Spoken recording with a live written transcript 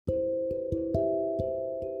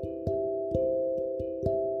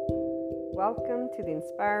Welcome to the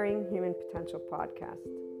Inspiring Human Potential podcast.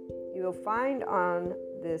 You will find on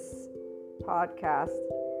this podcast,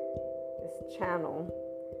 this channel,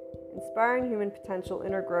 Inspiring Human Potential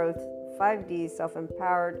Inner Growth 5D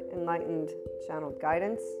Self-Empowered Enlightened Channeled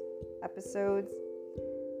Guidance episodes,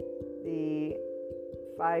 the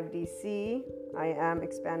 5DC I Am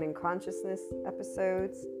Expanding Consciousness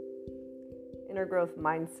episodes, Inner Growth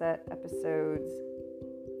Mindset episodes,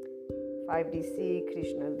 5DC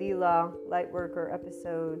Krishna Lila Lightworker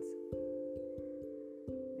episodes,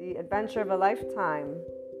 The Adventure of a Lifetime,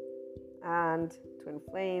 and Twin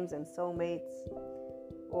Flames and Soulmates,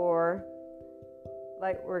 or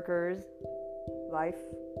Lightworkers, Life,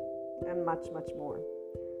 and much, much more.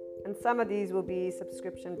 And some of these will be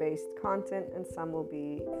subscription-based content and some will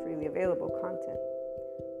be freely available content.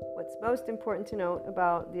 What's most important to note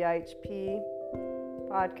about the IHP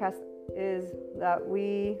podcast is that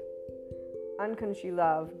we unconsciously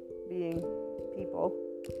love being people.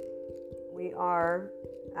 We are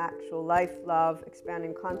actual life, love,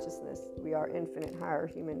 expanding consciousness. We are infinite higher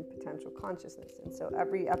human potential consciousness. And so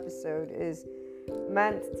every episode is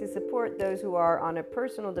meant to support those who are on a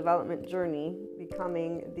personal development journey,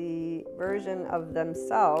 becoming the version of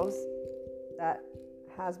themselves that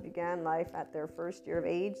has began life at their first year of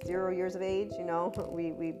age, 0 years of age.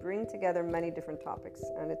 We bring together many different topics,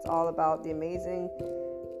 and it's all about the amazing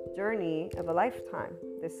journey of a lifetime,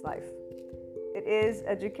 this life. It is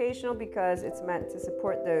educational because it's meant to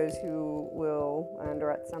support those who will, and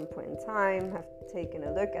or at some point in time, have taken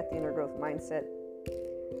a look at the inner growth mindset.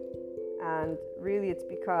 And really it's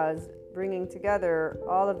because bringing together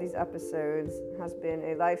all of these episodes has been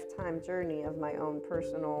a lifetime journey of my own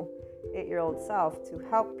personal 8-year-old self to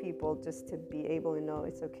help people just to be able to know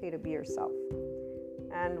it's okay to be yourself.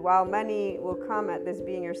 And while many will come at this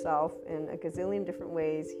being yourself in a gazillion different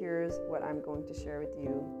ways, here's what I'm going to share with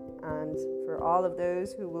you. And for all of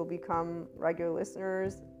those who will become regular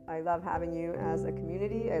listeners, I love having you as a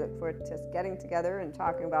community. I look forward to getting together and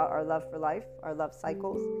talking about our love for life, our love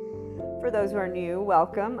cycles. For those who are new,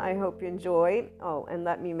 welcome. I hope you enjoy. Oh, and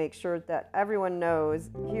let me make sure that everyone knows,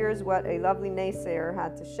 here's what a lovely naysayer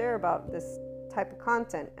had to share about this type of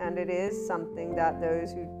content. And it is something that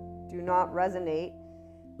those who do not resonate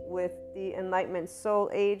with the Enlightenment Soul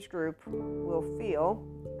age group will feel,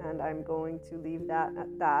 and I'm going to leave that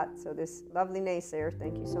at that. So this lovely naysayer,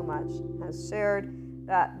 thank you so much, has shared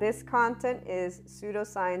that this content is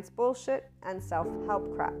pseudoscience bullshit and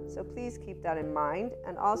self-help crap. So please keep that in mind,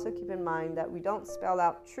 and also keep in mind that we don't spell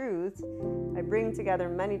out truth. I bring together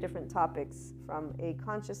many different topics from a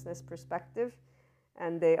consciousness perspective,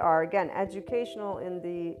 and they are, again, educational in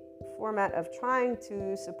the format of trying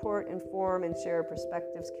to support, inform, and share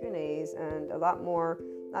perspectives, Q&As, and a lot more,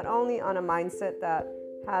 not only on a mindset that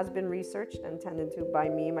has been researched and tended to by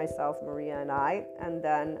me, myself, Maria, and I, and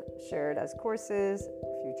then shared as courses,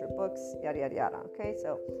 future books, yada, yada, yada. Okay,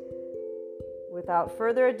 so without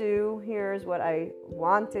further ado, here's what I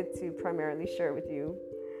wanted to primarily share with you.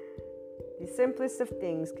 The simplest of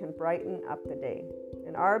things can brighten up the day.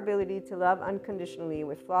 And our ability to love unconditionally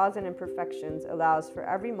with flaws and imperfections allows for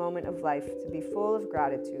every moment of life to be full of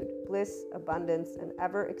gratitude, bliss, abundance, and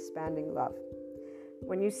ever-expanding love.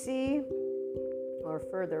 When you see, or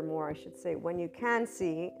furthermore, I should say, when you can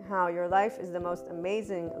see how your life is the most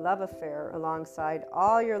amazing love affair alongside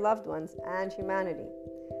all your loved ones and humanity,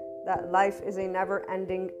 that life is a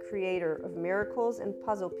never-ending creator of miracles and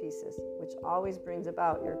puzzle pieces, which always brings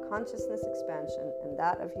about your consciousness expansion and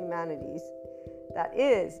that of humanity's. That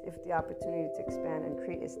is, if the opportunity to expand and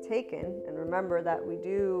create is taken. And remember that we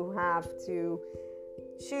do have to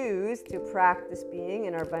choose to practice being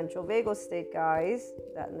in our ventral vagal state, guys,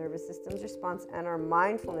 that nervous system's response, and our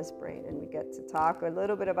mindfulness brain. And we get to talk a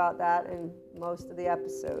little bit about that in most of the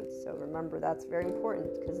episodes. So remember, that's very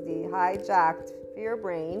important, because the hijacked fear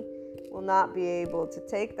brain will not be able to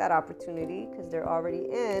take that opportunity because they're already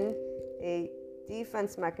in a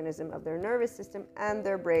defense mechanism of their nervous system, and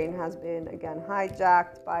their brain has been, again,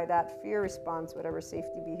 hijacked by that fear response, whatever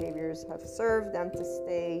safety behaviors have served them to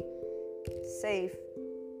stay safe.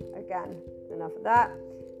 Again, enough of that.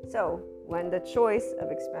 So when the choice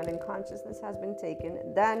of expanding consciousness has been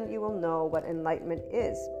taken, then you will know what enlightenment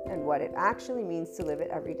is and what it actually means to live it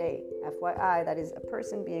every day. FYI, that is a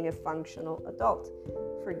person being a functional adult.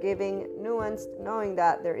 Forgiving, nuanced, knowing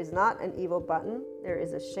that there is not an evil button, there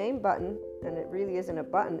is a shame button, and it really isn't a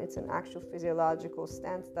button, it's an actual physiological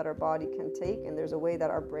stance that our body can take, and there's a way that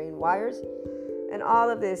our brain wires. And all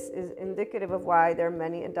of this is indicative of why there are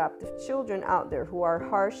many adoptive children out there who are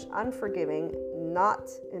harsh, unforgiving, not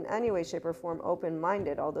in any way, shape, or form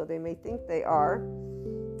open-minded, although they may think they are.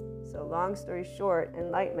 So long story short,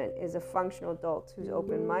 enlightenment is a functional adult who's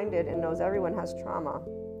open-minded and knows everyone has trauma,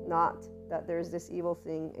 not that there's this evil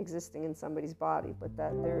thing existing in somebody's body, but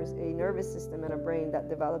that there's a nervous system and a brain that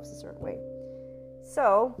develops a certain way.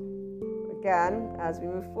 So, again, as we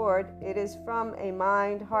move forward, it is from a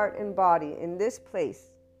mind, heart, and body in this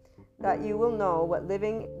place that you will know what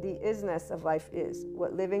living the isness of life is,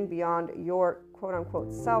 what living beyond your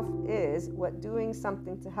quote-unquote self is, what doing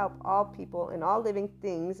something to help all people and all living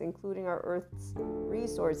things, including our Earth's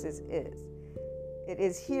resources, is. It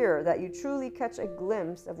is here that you truly catch a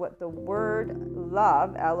glimpse of what the word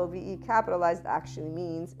love, L-O-V-E capitalized, actually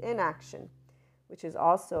means in action, which is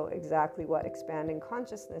also exactly what expanding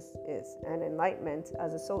consciousness is. And enlightenment,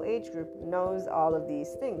 as a soul age group, knows all of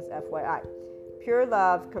these things, FYI. Pure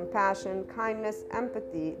love, compassion, kindness,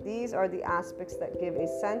 empathy, these are the aspects that give a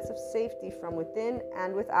sense of safety from within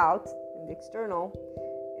and without, in the external.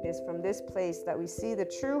 It is from this place that we see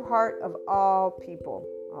the true heart of all people.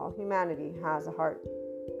 All humanity has a heart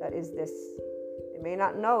that is this. They may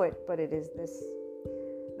not know it, but it is this.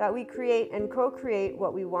 That we create and co-create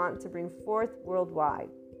what we want to bring forth worldwide.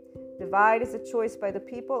 Divide is a choice by the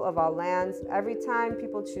people of all lands. Every time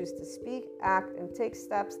people choose to speak, act, and take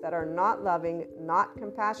steps that are not loving, not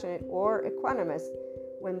compassionate, or equanimous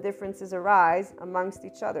when differences arise amongst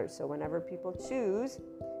each other. So whenever people choose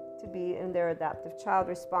to be in their adaptive child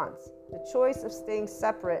response, the choice of staying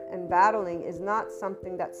separate and battling is not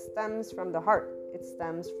something that stems from the heart. It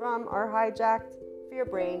stems from our hijacked fear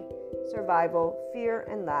brain, survival, fear,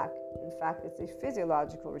 and lack. In fact, it's a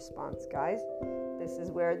physiological response, guys. This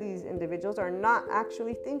is where these individuals are not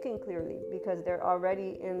actually thinking clearly because they're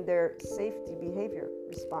already in their safety behavior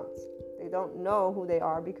response. They don't know who they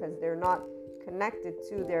are because they're not connected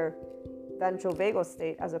to their ventral vagal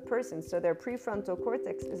state as a person. So their prefrontal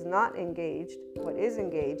cortex is not engaged. What is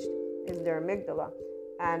engaged is their amygdala.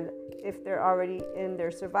 And if they're already in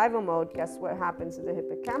their survival mode, guess what happens to the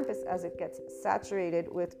hippocampus as it gets saturated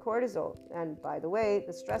with cortisol? And by the way,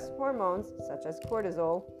 the stress hormones, such as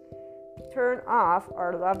cortisol, turn off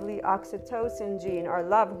our lovely oxytocin gene, our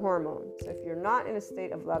love hormone. So if you're not in a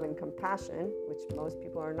state of love and compassion, which most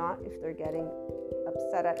people are not if they're getting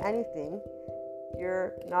upset at anything,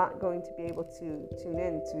 you're not going to be able to tune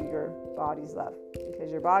in to your body's love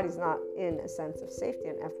because your body's not in a sense of safety.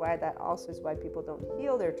 And FYI, that also is why people don't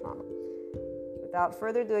heal their trauma. Without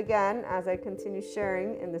further ado, again, as I continue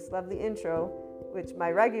sharing in this lovely intro, which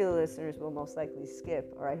my regular listeners will most likely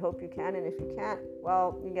skip, or I hope you can, and if you can't,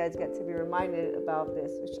 well, you guys get to be reminded about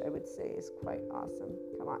this, which I would say is quite awesome.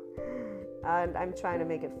 Come on. And I'm trying to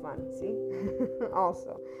make it fun, see?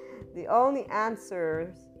 Also, the only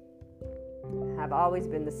answers have always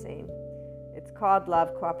been the same. It's called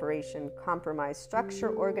love, cooperation, compromise,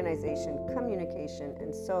 structure, organization, communication,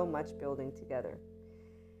 and so much building together.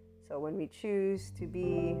 So when we choose to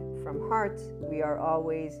be from heart, we are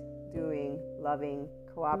always doing loving,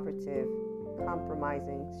 cooperative,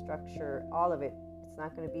 compromising, structure, all of it. It's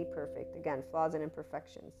not going to be perfect. Again, flaws and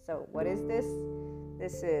imperfections. So what is this?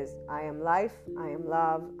 This is I am life, I am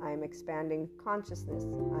love, I am expanding consciousness,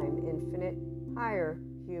 I am infinite, higher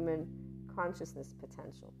human consciousness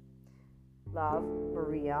potential. Love,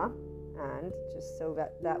 Maria. And just so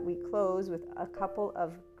that we close with a couple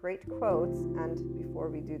of great quotes, and before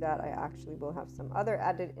we do that, I actually will have some other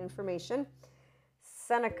added information.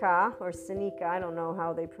 Seneca, or Seneca, I don't know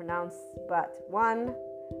how they pronounce, but one,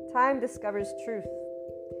 time discovers truth.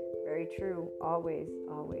 Very true, always,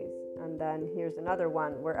 always. And then here's another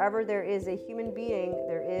one. Wherever there is a human being,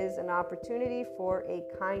 there is an opportunity for a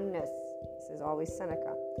kindness. This is always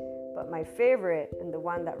Seneca. But my favorite, and the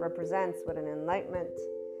one that represents what an enlightenment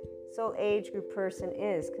soul age group person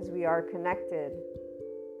is, because we are connected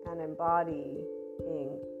and embodying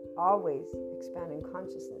always expanding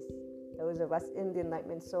consciousness. Those of us in the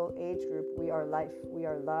enlightenment soul age group, we are life, we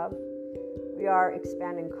are love, we are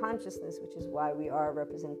expanding consciousness, which is why we are a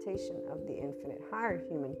representation of the infinite higher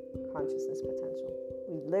human consciousness potential.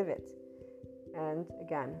 We live it. And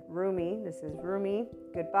again, Rumi, this is Rumi,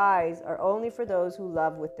 goodbyes are only for those who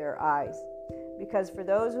love with their eyes. Because for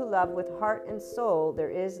those who love with heart and soul,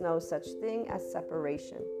 there is no such thing as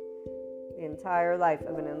separation. The entire life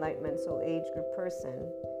of an enlightenment soul age group person,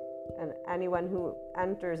 and anyone who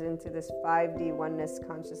enters into this 5D oneness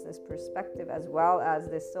consciousness perspective, as well as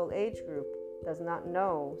this soul age group, does not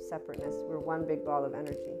know separateness. We're one big ball of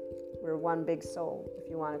energy. We're one big soul, if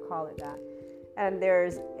you want to call it that. And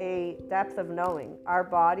there's a depth of knowing. Our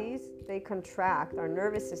bodies, they contract. Our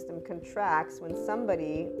nervous system contracts when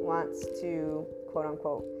somebody wants to, quote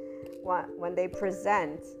unquote, when they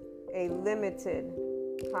present a limited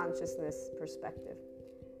consciousness perspective.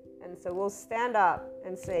 And so we'll stand up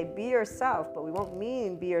and say, be yourself, but we won't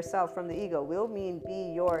mean be yourself from the ego. We'll mean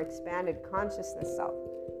be your expanded consciousness self.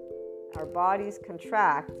 Our bodies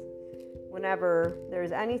contract whenever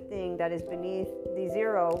there's anything that is beneath the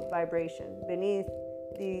zero vibration, beneath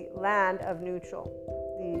the land of neutral,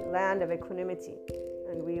 the land of equanimity.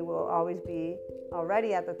 And we will always be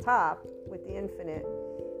already at the top with the infinite,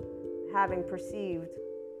 having perceived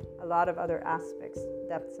a lot of other aspects,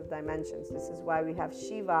 depths of dimensions. This is why we have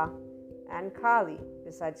Shiva and Kali,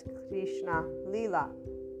 besides Krishna Lila.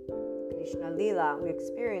 Krishna Lila, we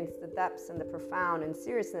experience the depths and the profound and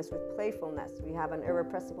seriousness with playfulness. We have an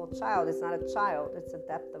irrepressible child. It's not a child, it's the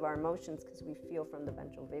depth of our emotions because we feel from the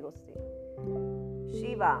ventral vagal state.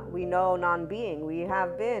 Shiva, we know non-being. We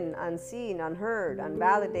have been unseen, unheard,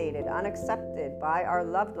 unvalidated, unaccepted by our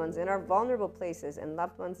loved ones in our vulnerable places. And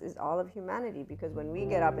loved ones is all of humanity, because when we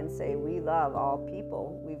get up and say we love all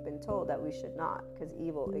people, we've been told that we should not, because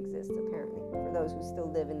evil exists apparently for those who still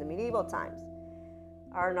live in the medieval times.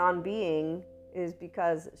 Our non-being is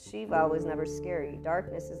because Shiva was never scary.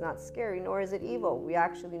 Darkness is not scary, nor is it evil. We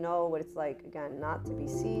actually know what it's like, again, not to be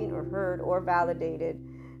seen or heard or validated.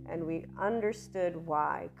 And we understood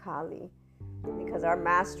why, Kali, because our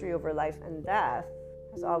mastery over life and death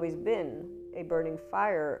has always been a burning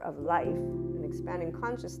fire of life, an expanding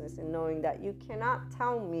consciousness, and knowing that you cannot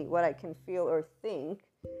tell me what I can feel or think.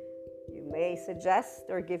 You may suggest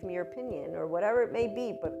or give me your opinion or whatever it may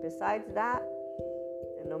be, but besides that,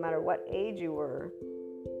 and no matter what age you were,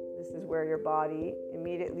 this is where your body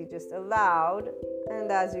immediately just allowed,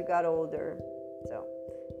 and as you got older. So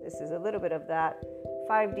this is a little bit of that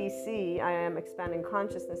 5DC, I am expanding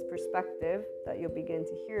consciousness perspective that you'll begin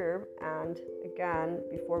to hear. And again,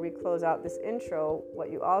 before we close out this intro,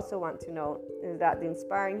 what you also want to know is that the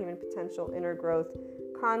Inspiring Human Potential Inner Growth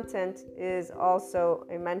content is also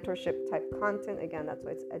a mentorship type content. Again, that's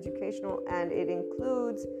why it's educational, and it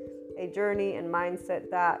includes a journey and mindset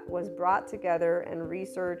that was brought together and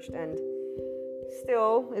researched and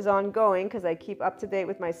still is ongoing, because I keep up to date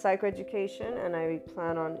with my psychoeducation, and I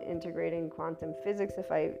plan on integrating quantum physics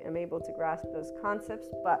if I am able to grasp those concepts.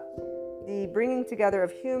 But the bringing together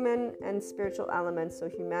of human and spiritual elements, so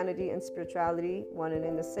humanity and spirituality, one and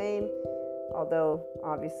in the same, although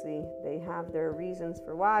obviously they have their reasons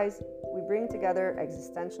for whys, we bring together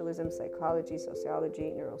existentialism, psychology,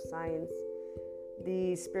 sociology, neuroscience.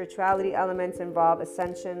 The spirituality elements involve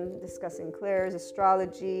ascension, discussing clairs,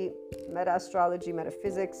 astrology, meta-astrology,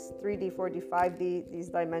 metaphysics, 3D, 4D, 5D, these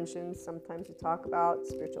dimensions. Sometimes we talk about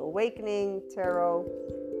spiritual awakening, tarot,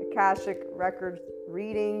 Akashic record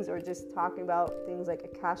readings, or just talking about things like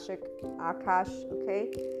Akashic, Akash,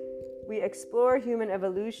 okay? We explore human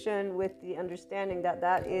evolution with the understanding that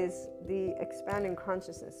that is the expanding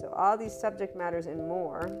consciousness. So all these subject matters and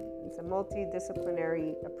more. It's a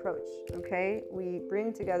multidisciplinary approach, okay? We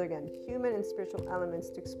bring together, again, human and spiritual elements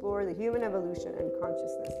to explore the human evolution and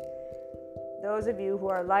consciousness. Those of you who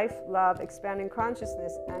are life, love, expanding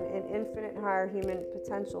consciousness, and in infinite higher human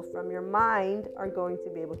potential from your mind are going to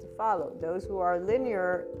be able to follow. Those who are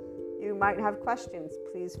linear, you might have questions.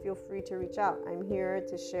 Please feel free to reach out. I'm here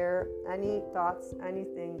to share any thoughts,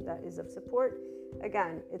 anything that is of support.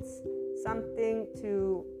 Again, it's something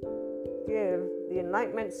to give the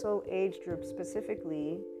Enlightenment Soul Age group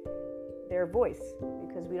specifically their voice,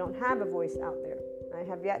 because we don't have a voice out there. I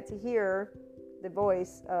have yet to hear the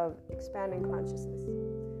voice of expanding consciousness.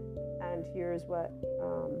 And here's what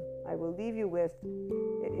I will leave you with.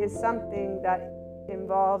 It is something that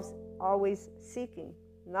involves always seeking,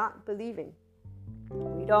 not believing.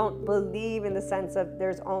 We don't believe in the sense of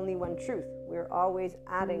there's only one truth. We're always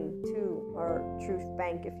adding to our truth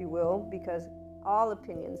bank, if you will, because all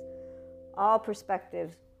opinions, all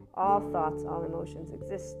perspectives, all thoughts, all emotions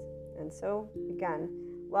exist. And so, again,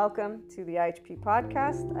 welcome to the IHP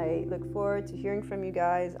podcast. I look forward to hearing from you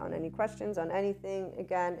guys on any questions, on anything.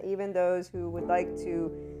 Again, even those who would like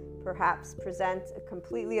to perhaps present a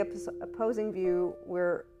completely opposing view,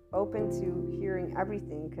 we're open to hearing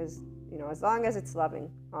everything, because, you know, as long as it's loving,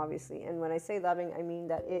 obviously. And when I say loving, I mean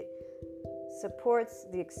that it supports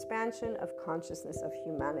the expansion of consciousness of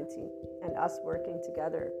humanity and us working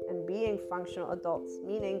together and being functional adults,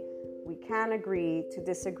 meaning we can agree to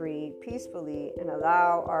disagree peacefully and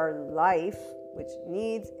allow our life, which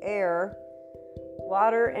needs air,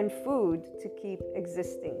 water, and food to keep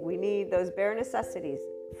existing. We need those bare necessities.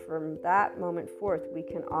 From that moment forth, we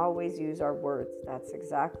can always use our words. That's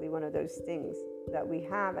exactly one of those things that we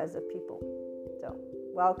have as a people. So,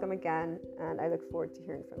 welcome again, and I look forward to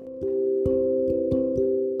hearing from you.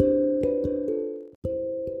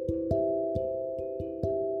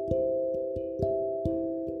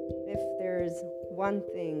 one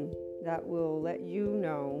thing that will let you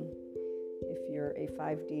know if you're a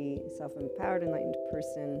 5D self-empowered enlightened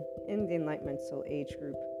person in the Enlightenment Soul Age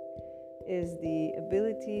group is the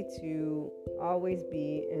ability to always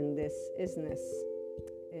be in this isness,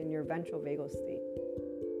 in your ventral vagal state,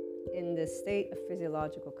 in this state of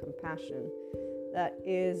physiological compassion that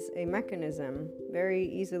is a mechanism very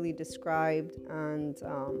easily described and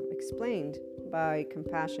explained by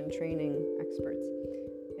compassion training experts,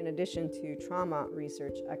 in addition to trauma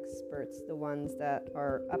research experts, the ones that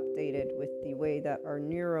are updated with the way that our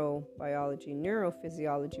neurobiology,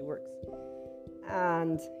 neurophysiology works.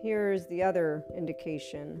 And here's the other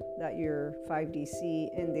indication that your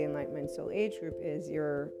 5DC in the Enlightenment Soul Age group is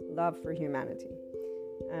your love for humanity.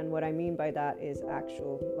 And what I mean by that is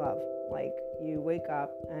actual love. Like, you wake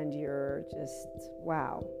up and you're just,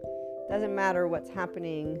 wow. Doesn't matter what's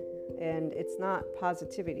happening, and it's not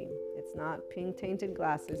positivity. It's not pink tainted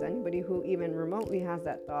glasses. Anybody who even remotely has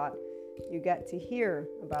that thought, you get to hear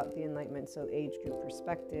about the Enlightenment Soul Age group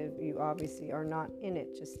perspective. You obviously are not in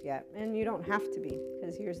it just yet, and you don't have to be,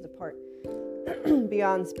 because here's the part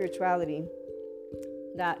beyond spirituality,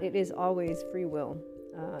 that it is always free will,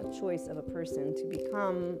 choice of a person to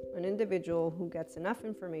become an individual who gets enough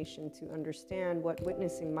information to understand what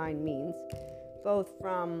witnessing mind means, both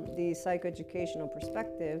from the psychoeducational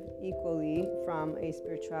perspective, equally from a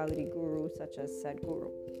spirituality guru such as Sadhguru.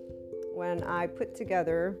 When I put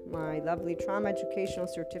together my lovely trauma educational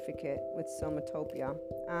certificate with Somatopia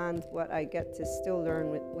and what I get to still learn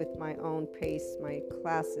with my own pace, my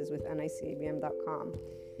classes with nicabm.com,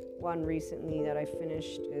 one recently that I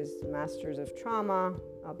finished is Masters of Trauma.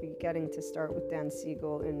 I'll be getting to start with Dan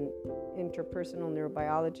Siegel in interpersonal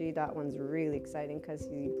neurobiology. That one's really exciting because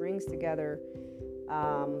he brings together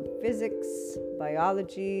physics,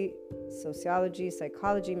 biology, sociology,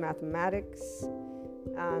 psychology, mathematics,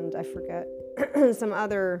 and I forget some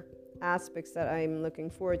other aspects that I'm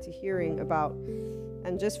looking forward to hearing about.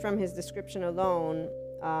 And just from his description alone,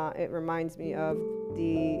 it reminds me of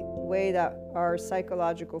the way that our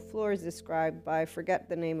psychological floor is described by, I forget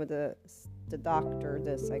the name of the doctor,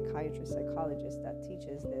 the psychiatrist, psychologist that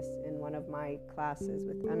teaches this in one of my classes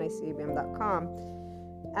with nicabm.com.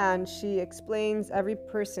 And she explains every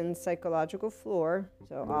person's psychological floor.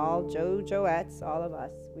 So all Joettes, all of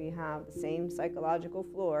us, we have the same psychological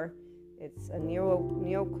floor. It's a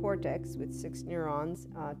neocortex with 6 neurons.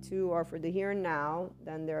 2 are for the here and now.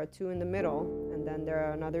 Then there are 2 in the middle. And then there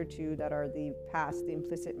are another 2 that are the past, the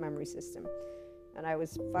implicit memory system. And I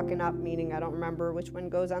was fucking up, meaning I don't remember which one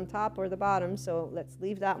goes on top or the bottom. So let's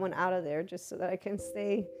leave that one out of there just so that I can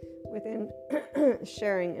stay within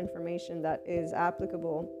sharing information that is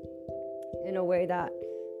applicable in a way that,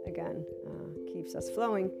 again, keeps us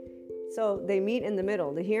flowing. So they meet in the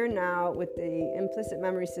middle. The here and now with the implicit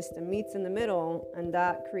memory system meets in the middle, and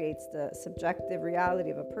that creates the subjective reality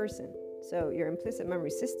of a person. So your implicit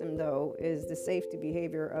memory system, though, is the safety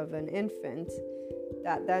behavior of an infant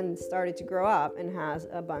that then started to grow up and has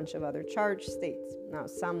a bunch of other charged states. Now,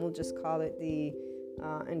 some will just call it the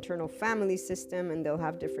internal family system, and they'll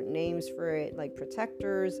have different names for it, like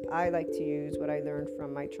protectors. I like to use what I learned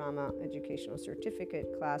from my trauma educational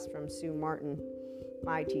certificate class from Sue Martin,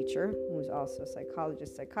 my teacher, who's also a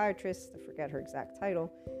psychologist, psychiatrist. I forget her exact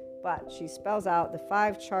title, but she spells out the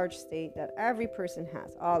 5 charge state that every person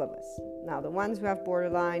has, all of us. Now, the ones who have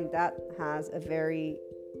borderline, that has a very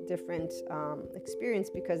different experience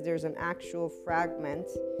because there's an actual fragment,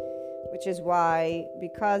 which is why,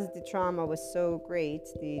 because the trauma was so great,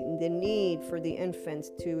 the need for the infant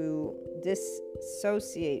to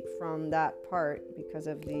dissociate from that part because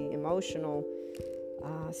of the emotional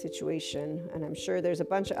situation, and I'm sure there's a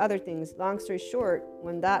bunch of other things. Long story short,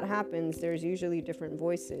 when that happens, there's usually different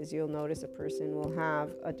voices. You'll notice a person will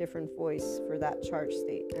have a different voice for that charge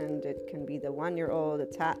state, and it can be the 1-year-old,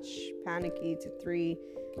 attached, panicky to 3.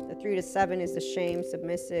 The 3 to 7 is the shame,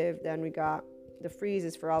 submissive. Then we got the freeze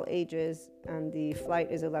is for all ages, and the flight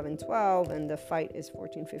is 11, 12, and the fight is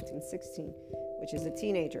 14, 15, 16, which is a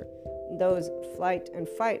teenager. Those flight and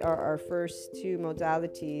fight are our first 2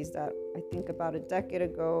 modalities that I think about a decade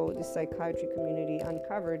ago the psychiatry community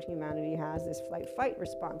uncovered. Humanity has this flight-fight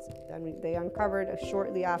response. Then they uncovered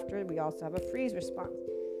shortly after we also have a freeze response.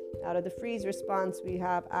 Out of the freeze response, we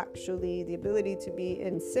have actually the ability to be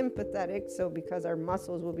in sympathetic, so because our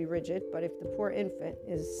muscles will be rigid, but if the poor infant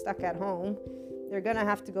is stuck at home, they're going to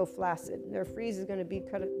have to go flaccid. Their freeze is going to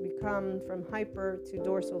become from hyper to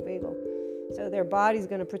dorsal vagal. So So their body's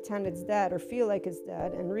going to pretend it's dead or feel like it's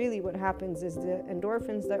dead. And really what happens is the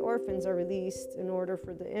endorphins, the orphins are released in order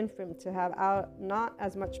for the infant to have not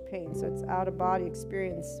as much pain. So it's out of body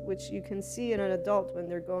experience, which you can see in an adult when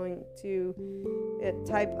they're going to a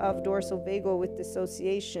type of dorsal vagal with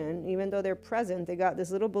dissociation. Even though they're present, they got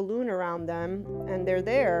this little balloon around them and they're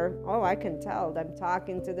there. Oh, I can tell. I'm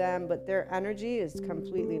talking to them, but their energy is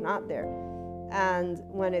completely not there. And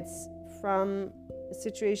when it's from a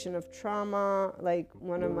situation of trauma, like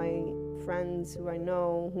one of my friends who I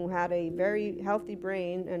know who had a very healthy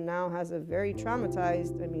brain and now has a very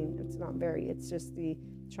traumatized, it's just the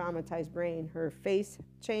traumatized brain. Her face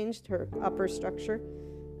changed, her upper structure.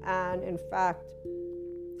 And in fact,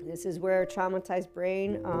 this is where traumatized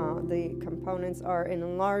brain, the components are an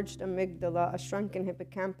enlarged amygdala, a shrunken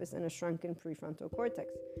hippocampus, and a shrunken prefrontal cortex.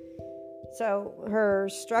 So her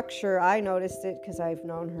structure, I noticed it because I've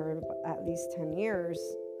known her at least 10 years.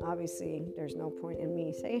 Obviously, there's no point in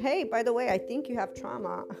me saying, hey, by the way, I think you have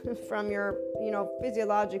trauma from your,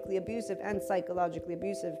 physiologically abusive and psychologically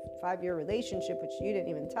abusive 5-year relationship, which you didn't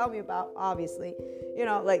even tell me about, obviously.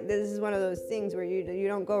 This is one of those things where you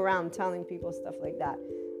don't go around telling people stuff like that.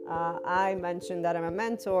 I mentioned that I'm a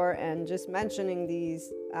mentor, and just mentioning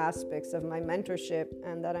these aspects of my mentorship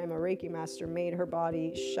and that I'm a Reiki master made her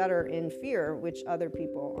body shudder in fear, which other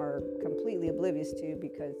people are completely oblivious to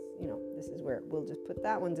because, this is where we'll just put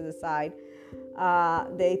that one to the side.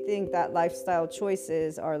 They think that lifestyle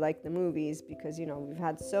choices are like the movies because, we've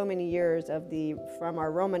had so many years from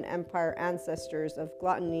our Roman Empire ancestors of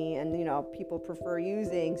gluttony and, people prefer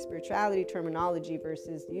using spirituality terminology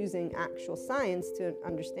versus using actual science to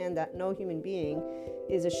understand that no human being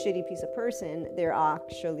is a shitty piece of person. They're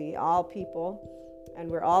actually all people, and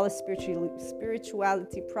we're all a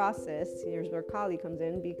spirituality process. Here's where Kali comes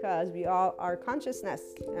in, because we all are consciousness,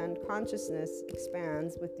 and consciousness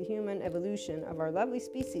expands with the human evolution of our lovely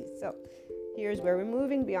species. So here's where we're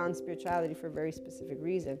moving beyond spirituality for a very specific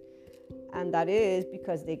reason, and that is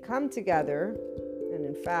because they come together. And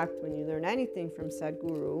in fact, when you learn anything from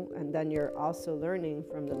Sadhguru, and then you're also learning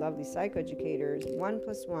from the lovely psychoeducators, 1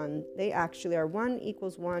 + 1, they actually are 1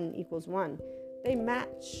 = 1 = 1. They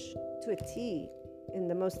match to a T in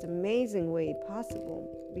the most amazing way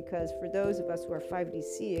possible, because for those of us who are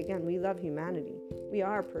 5DC, again, we love humanity. We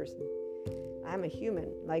are a person. I'm a human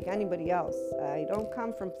like anybody else. I don't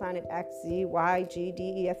come from planet X, Z, Y, G, D,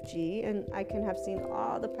 E, F, G, and I can have seen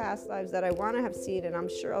all the past lives that I want to have seen, and I'm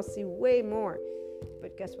sure I'll see way more.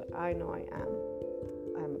 But guess what? I know I am.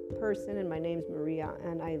 I'm a person, and my name's Maria,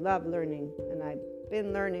 and I love learning, and I've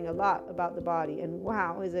been learning a lot about the body, and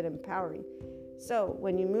wow, is it empowering. So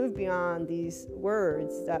when you move beyond these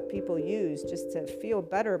words that people use just to feel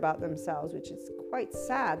better about themselves, which is quite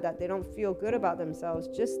sad that they don't feel good about themselves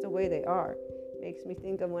just the way they are, makes me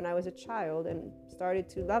think of when I was a child and started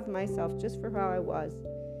to love myself just for how I was,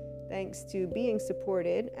 thanks to being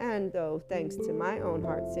supported, and thanks to my own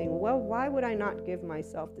heart saying, well, why would I not give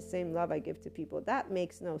myself the same love I give to people? That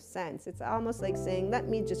makes no sense. It's almost like saying, let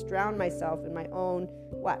me just drown myself in my own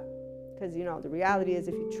what? Because, the reality is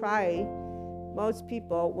if you try, most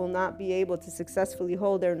people will not be able to successfully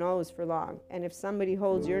hold their nose for long. And if somebody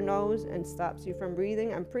holds your nose and stops you from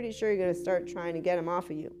breathing, I'm pretty sure you're going to start trying to get them off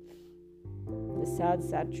of you. The sad,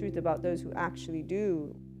 sad truth about those who actually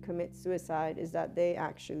do commit suicide is that they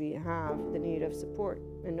actually have the need of support.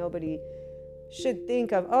 And nobody should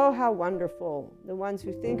think of, oh, how wonderful. The ones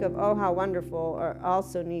who think of, oh, how wonderful, are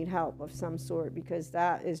also need help of some sort, because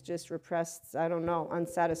that is just repressed,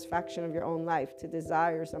 unsatisfaction of your own life, to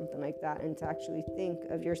desire something like that, and to actually think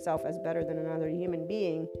of yourself as better than another human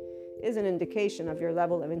being is an indication of your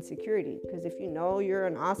level of insecurity. Because if you know you're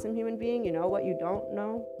an awesome human being, you know what you don't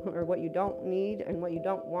know, or what you don't need, and what you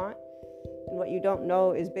don't want. And what you don't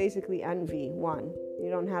know is basically envy. One, you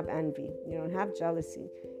don't have envy. You don't have jealousy.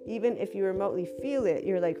 Even if you remotely feel it,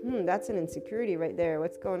 you're like, that's an insecurity right there.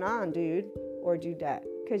 What's going on, dude or dudette?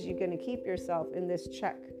 Because you're going to keep yourself in this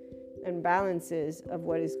check and balances of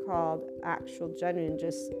what is called actual, genuine,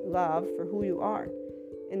 just love for who you are,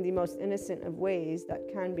 in the most innocent of ways that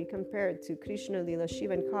can be compared to Krishna, Lila,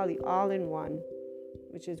 Shiva, and Kali all in one,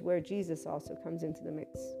 which is where Jesus also comes into the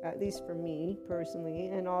mix, at least for me personally.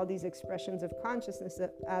 And all these expressions of consciousness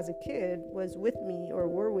that as a kid was with me, or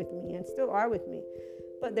were with me, and still are with me.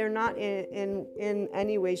 But they're not in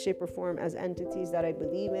any way, shape, or form as entities that I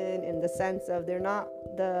believe in the sense of it's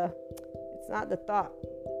not the thought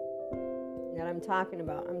that I'm talking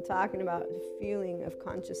about. I'm talking about the feeling of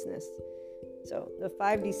consciousness. So the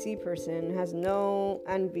 5DC person has no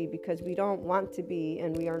envy, because we don't want to be,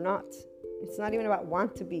 and we are not It's not even about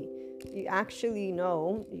want to be. You actually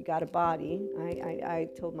know you got a body. I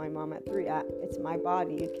told my mom at 3, it's my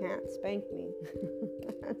body. You can't spank me.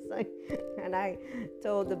 It's like, and I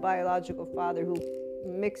told the biological father who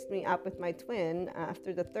mixed me up with my twin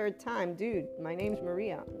after the 3rd time, dude, my name's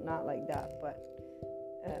Maria. Not like that, but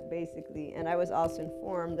basically. And I was also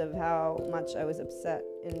informed of how much I was upset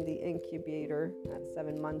in the incubator at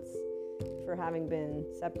 7 months for having been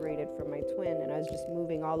separated from my twin, and I was just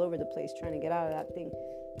moving all over the place trying to get out of that thing.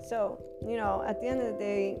 So, at the end of the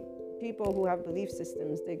day, people who have belief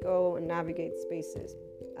systems, they go and navigate spaces.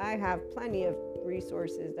 I have plenty of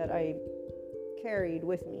resources that I carried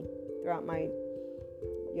with me throughout my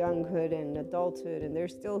younghood and adulthood, and they're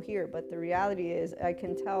still here. But the reality is, I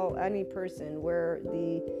can tell any person where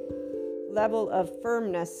the level of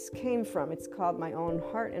firmness came from. It's called my own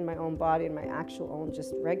heart and my own body and my actual own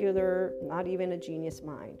just regular, not even a genius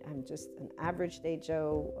mind. I'm just an average day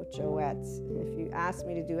Joe or Joette. If you ask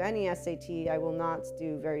me to do any SAT, I will not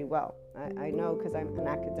do very well. I know, because I'm an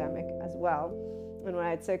academic as well. And when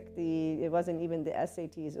I took it wasn't even the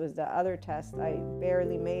SATs, it was the other test. I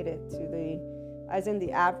barely made it to I was in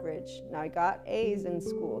the average. Now, I got A's in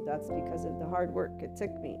school. That's because of the hard work it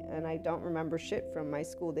took me. And I don't remember shit from my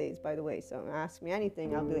school days, by the way. So ask me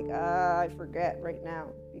anything, I'll be like, I forget right now,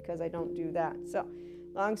 because I don't do that. So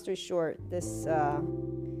long story short, this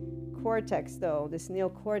cortex, though, this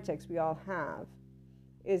neocortex we all have,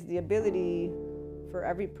 is the ability for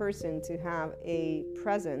every person to have a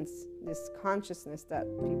presence, this consciousness that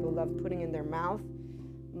people love putting in their mouth,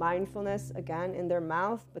 mindfulness, again, in their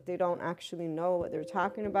mouth, but they don't actually know what they're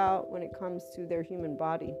talking about when it comes to their human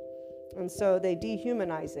body. And so they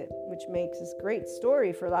dehumanize it, which makes this great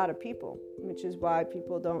story for a lot of people, which is why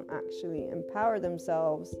people don't actually empower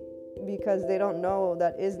themselves, because they don't know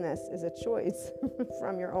that isness is a choice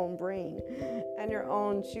from your own brain and your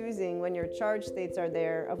own choosing when your charge states are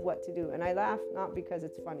there of what to do. And I laugh not because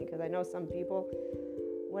it's funny, because I know some people,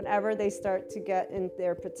 whenever they start to get in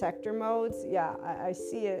their protector modes, I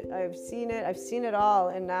see it. I've seen it all.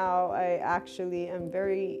 And now I actually am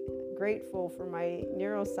very grateful for my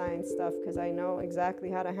neuroscience stuff, because I know exactly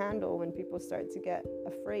how to handle when people start to get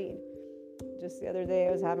afraid. Just the other day,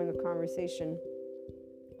 I was having a conversation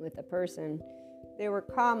with a person. They were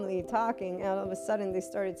calmly talking, and all of a sudden they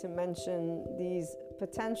started to mention these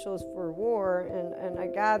potentials for war, and I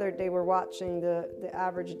gathered they were watching the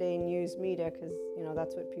average day news media, because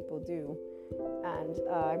that's what people do. And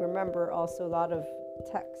I remember also a lot of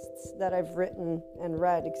texts that I've written and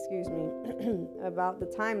read, about the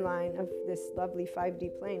timeline of this lovely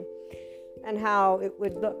 5D plane and how it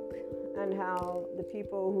would look, and how the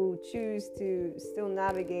people who choose to still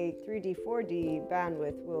navigate 3D, 4D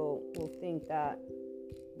bandwidth will think that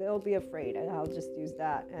they'll be afraid. And I'll just use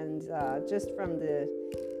that. And just from the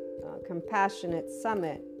Compassionate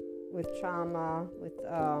Summit with trauma, with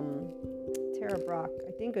Tara Brock,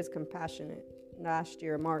 I think it was Compassionate, last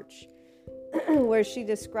year, March, where she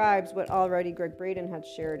describes what already Greg Braden had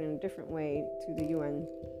shared in a different way to the UN.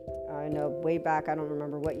 I know way back, I don't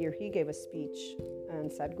remember what year, he gave a speech, and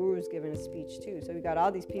Sadhguru's given a speech too. So we got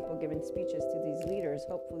all these people giving speeches to these leaders.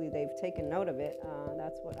 Hopefully they've taken note of it.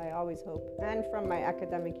 That's what I always hope. And from my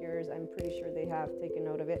academic years, I'm pretty sure they have taken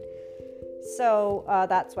note of it. So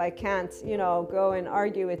that's why I can't, go and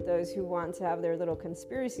argue with those who want to have their little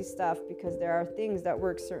conspiracy stuff, because there are things that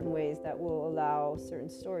work certain ways that will allow certain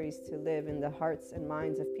stories to live in the hearts and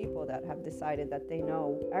minds of people that have decided that they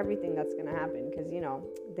know everything that's going to happen, because,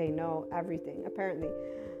 they know everything. Apparently,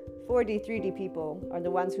 4D, 3D people are the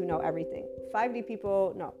ones who know everything. 5D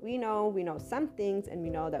people, no, we know some things, and we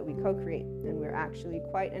know that we co-create. And we're actually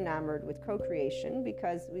quite enamored with co-creation,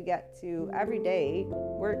 because we get to every day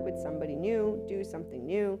work with somebody new, do something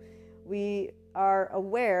new. We are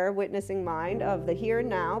aware, witnessing mind of the here and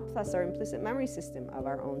now, plus our implicit memory system of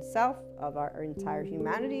our own self, of our entire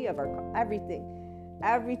humanity, of our everything.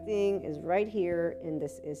 Everything is right here in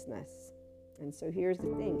this isness. And so here's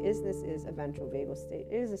the thing, isness is a ventral vagal state.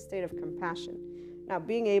 It is a state of compassion. Now,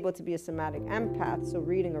 being able to be a somatic empath, so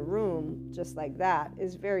reading a room just like that,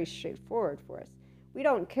 is very straightforward for us. We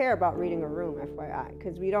don't care about reading a room, FYI,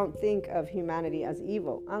 because we don't think of humanity as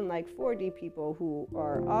evil, unlike 4D people who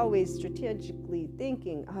are always strategically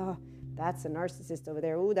thinking, that's a narcissist over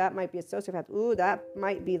there. Ooh, that might be a sociopath. Ooh, that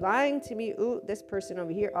might be lying to me. Ooh, this person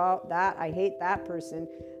over here. Oh, I hate that person.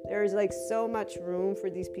 There's so much room for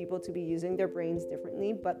these people to be using their brains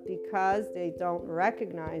differently, but because they don't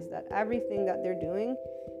recognize that everything that they're doing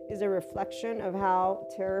is a reflection of how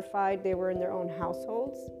terrified they were in their own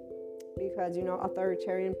households. Because,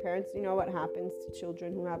 authoritarian parents, what happens to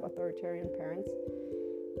children who have authoritarian parents.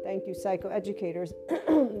 thank you, psychoeducators,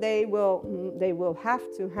 they will have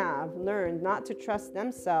to have learned not to trust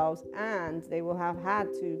themselves, and they will have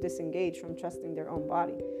had to disengage from trusting their own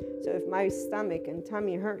body. So if my stomach and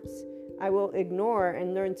tummy hurts, I will ignore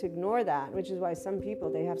and learn to ignore that, which is why some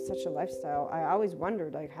people, they have such a lifestyle. I always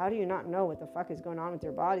wondered, like, how do you not know what the fuck is going on with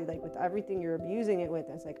your body? Like, with everything you're abusing it with.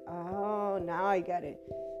 It's like, oh, now I get it.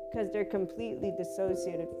 Because they're completely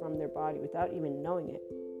dissociated from their body without even knowing it.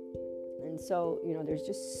 And so, there's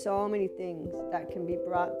just so many things that can be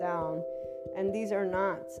brought down. And these are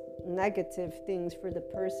not negative things for the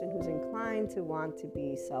person who's inclined to want to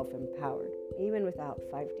be self-empowered, even without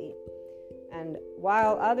 5D. And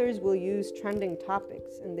while others will use trending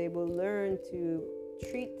topics and they will learn to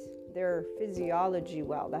treat their physiology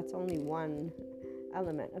well, that's only one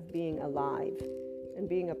element of being alive and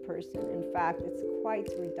being a person. In fact, it's quite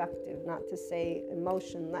reductive, not to say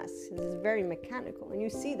emotionless. This is very mechanical. And you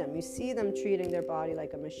see them treating their body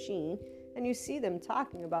like a machine, and you see them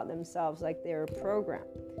talking about themselves like they're a program.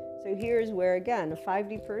 So here's where, again, a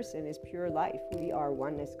 5D person is pure life. We are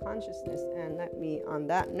oneness consciousness. And let me, on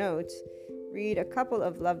that note, read a couple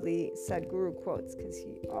of lovely Sadhguru quotes, because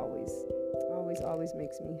he always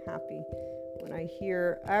makes me happy when I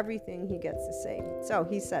hear everything he gets to say. So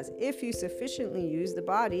he says, if you sufficiently use the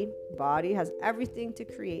body has everything to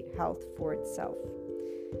create health for itself.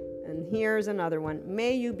 And here's another one.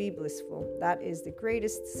 May you be blissful. That is the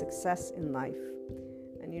greatest success in life.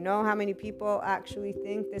 And you know how many people actually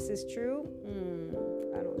think this is true?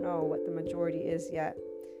 I don't know what the majority is yet.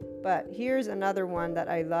 But here's another one that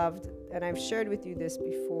I loved, and I've shared with you this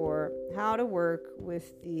before, how to work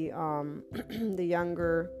with the the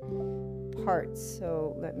younger parts.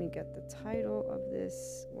 So let me get the title of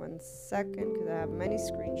this 1 second, because I have many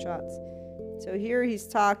screenshots. So here he's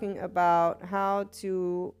talking about how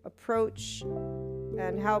to approach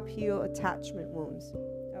and help heal attachment wounds.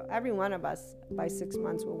 So every one of us by 6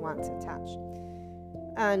 months will want to attach.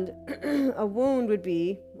 And a wound would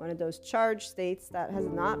be one of those charged states that has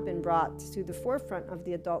not been brought to the forefront of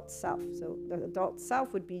the adult self. So the adult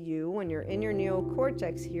self would be you when you're in your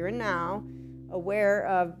neocortex here and now, aware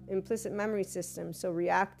of implicit memory systems, so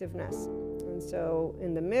reactiveness. And so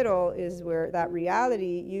in the middle is where that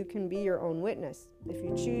reality, you can be your own witness. If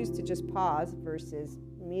you choose to just pause versus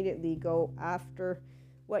immediately go after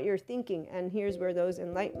what you're thinking. And here's where those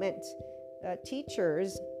enlightenment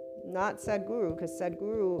teachers, not Sadhguru, because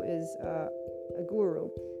Sadhguru is a guru.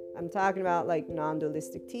 I'm talking about like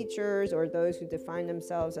non-dualistic teachers, or those who define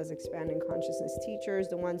themselves as expanding consciousness teachers,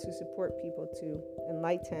 the ones who support people to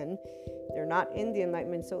enlighten. They're not in the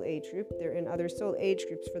Enlightenment Soul Age group. They're in other soul age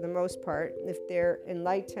groups for the most part. If they're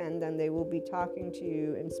enlightened, then they will be talking to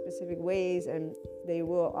you in specific ways, and they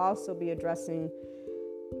will also be addressing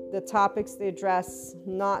the topics they address,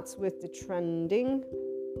 not with the trending,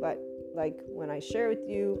 but like when I share with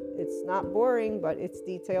you, it's not boring, but it's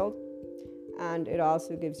detailed. And it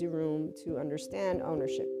also gives you room to understand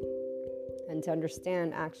ownership and to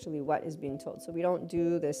understand actually what is being told. So we don't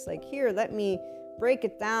do this like, here, let me break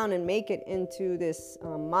it down and make it into this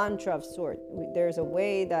mantra of sort. There's a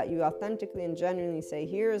way that you authentically and genuinely say,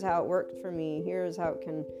 here's how it worked for me, here's how it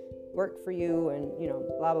can work for you, and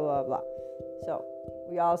blah, blah, blah, blah. So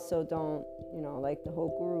we also don't, like the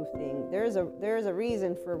whole guru thing. There's a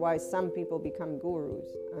reason for why some people become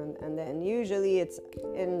gurus. And then usually it's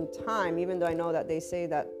in time, even though I know that they say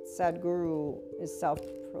that Sadhguru is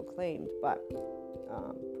self-proclaimed, but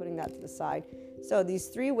putting that to the side. So these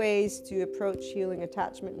 3 ways to approach healing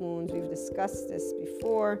attachment wounds, we've discussed this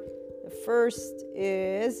before. The first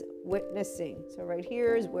is witnessing. So right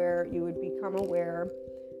here is where you would become aware.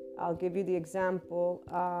 I'll give you the example.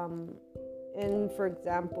 For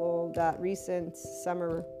example, that recent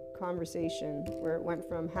summer conversation where it went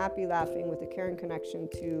from happy laughing with a caring connection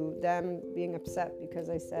to them being upset because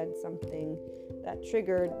I said something that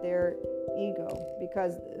triggered their ego,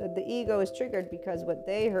 because the ego is triggered because what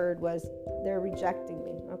they heard was they're rejecting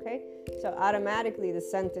me. Okay, so automatically the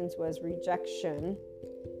sentence was rejection,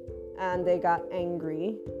 and they got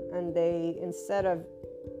angry, and they, instead of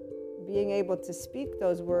being able to speak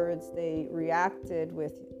those words, they reacted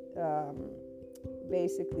with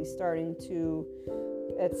basically starting to,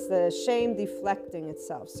 it's the shame deflecting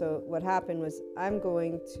itself. So what happened was, I'm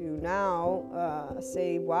going to now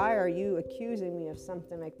say, why are you accusing me of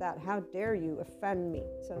something like that? How dare you offend me?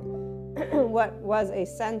 So what was a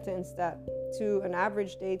sentence that to an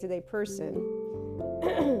average day-to-day person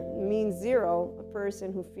means zero, a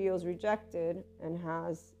person who feels rejected and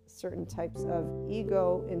has certain types of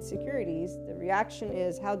ego insecurities, the reaction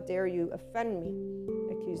is, how dare you offend me?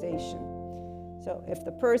 Accusation. So if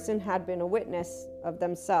the person had been a witness of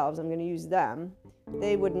themselves, I'm going to use them,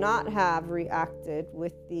 they would not have reacted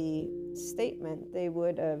with the statement. They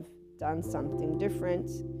would have done something different,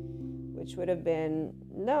 which would have been,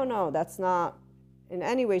 no, that's not in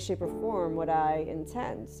any way, shape, or form what I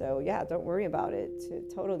intend. So yeah, don't worry about it.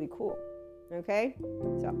 Totally cool. Okay?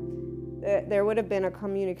 So there would have been a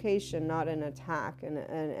communication, not an attack, and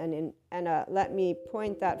a let me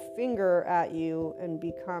point that finger at you and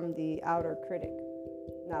become the outer critic.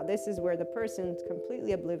 Now, this is where the person's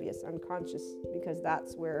completely oblivious, unconscious, because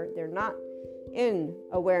that's where they're not in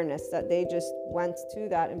awareness, that they just went to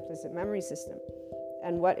that implicit memory system.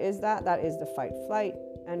 And what is that? That is the fight, flight,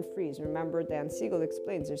 and freeze. Remember, Dan Siegel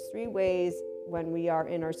explains there's 3 ways when we are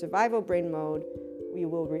in our survival brain mode, we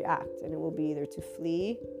will react. And it will be either to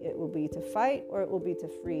flee, it will be to fight, or it will be to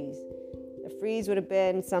freeze. The freeze would have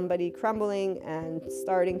been somebody crumbling and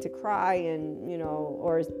starting to cry and,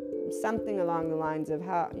 or something along the lines of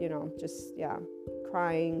how,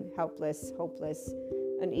 crying, helpless, hopeless,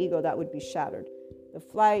 an ego that would be shattered. The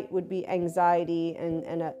flight would be anxiety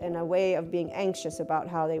and a way of being anxious about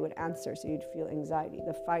how they would answer, so you'd feel anxiety.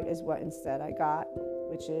 The fight is what instead I got,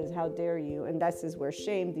 which is how dare you, and this is where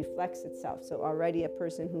shame deflects itself. So already a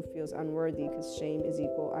person who feels unworthy, because shame is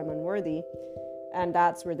equal I'm unworthy, and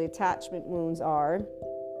that's where the attachment wounds are.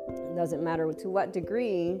 It doesn't matter to what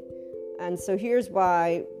degree. And so here's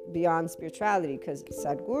why beyond spirituality, because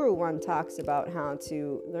Sadhguru one talks about how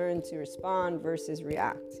to learn to respond versus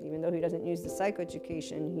react. Even though he doesn't use the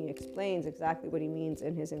psychoeducation, he explains exactly what he means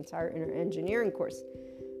in his entire inner engineering course.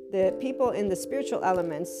 The people in the spiritual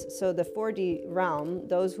elements, so the 4D realm,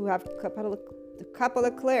 those who have a couple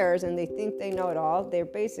of clairs and they think they know it all, they're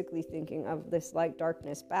basically thinking of this light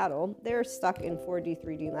darkness battle. They're stuck in 4D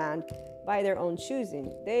 3D land by their own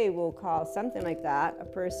choosing. They will call something like that a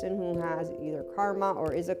person who has either karma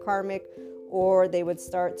or is a karmic, or they would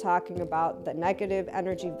start talking about the negative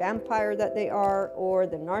energy vampire that they are, or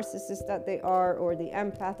the narcissist that they are, or the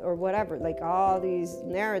empath, or whatever. Like all these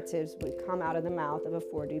narratives would come out of the mouth of a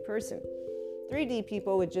 4D person. 3D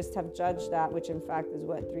people would just have judged that, which in fact is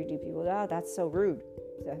what 3D people, that's so rude.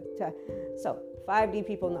 So 5D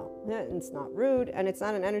people know it's not rude, and it's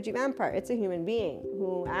not an energy vampire. It's a human being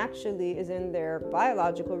who actually is in their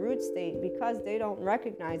biological root state because they don't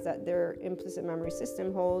recognize that their implicit memory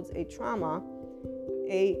system holds a trauma,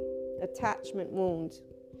 a attachment wound,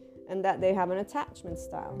 and that they have an attachment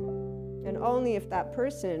style. And only if that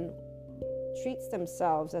person treats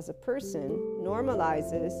themselves as a person,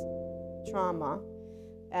 normalizes trauma,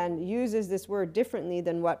 and uses this word differently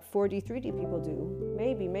than what 4D, 3D people do,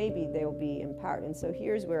 maybe they'll be empowered. And so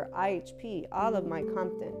here's where IHP, all of my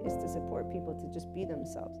content, is to support people to just be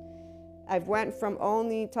themselves. I've went from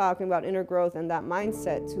only talking about inner growth and that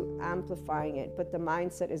mindset to amplifying it, but the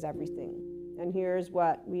mindset is everything. And here's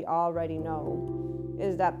what we already know,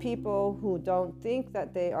 is that people who don't think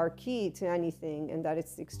that they are key to anything and that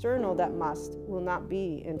it's the external that must, will not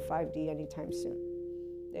be in 5D anytime soon.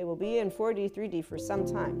 They will be in 4D, 3D for some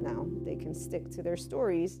time now. They can stick to their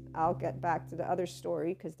stories. I'll get back to the other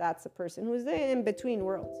story because that's a person who's in between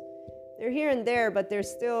worlds. They're here and there, but they're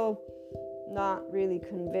still not really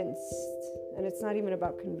convinced. And it's not even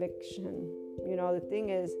about conviction. The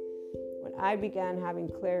thing is, when I began having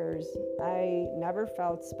clairs, I never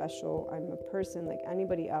felt special. I'm a person like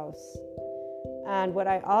anybody else. And what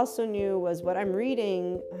I also knew was what I'm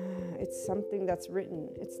reading, it's something that's written.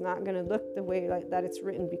 It's not going to look the way like that it's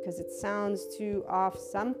written because it sounds too off.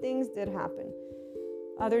 Some things did happen.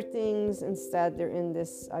 Other things, instead, they're in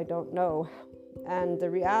this I don't know. And the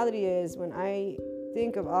reality is, when I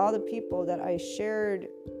think of all the people that I shared,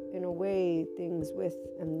 in a way, things with,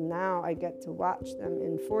 and now I get to watch them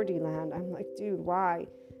in 4D land, I'm like, dude, why?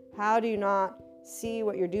 How do you not see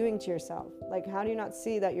what you're doing to yourself? Like, how do you not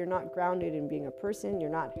see that you're not grounded in being a person? You're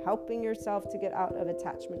not helping yourself to get out of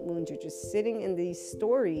attachment wounds. You're just sitting in these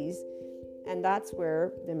stories, and that's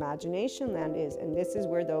where the imagination land is. And this is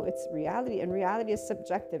where, though, it's reality, and reality is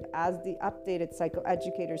subjective, as the updated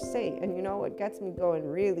psychoeducators say. And you know what gets me going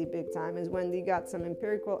really big time is when they got some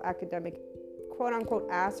empirical academic quote-unquote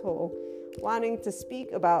asshole wanting to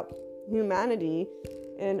speak about humanity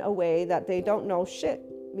in a way that they don't know shit.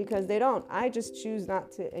 Because they don't. I just choose not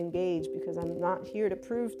to engage because I'm not here to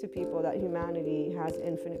prove to people that humanity has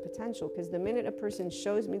infinite potential. Because the minute a person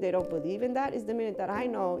shows me they don't believe in that is the minute that I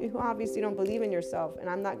know you obviously don't believe in yourself, and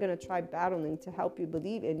I'm not going to try battling to help you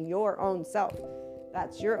believe in your own self.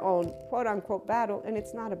 That's your own quote-unquote battle, and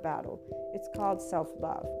it's not a battle. It's called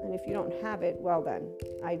self-love. And if you don't have it, well then,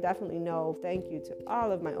 I definitely know, thank you to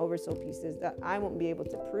all of my oversoul pieces, that I won't be able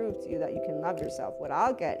to prove to you that you can love yourself. What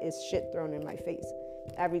I'll get is shit thrown in my face.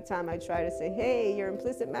 every time I try to say, hey, your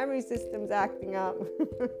implicit memory system's acting up,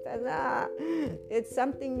 it's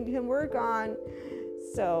something you can work on.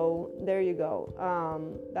 So there you go.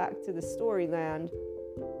 Back to the story land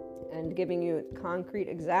and giving you concrete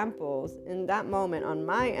examples. In that moment on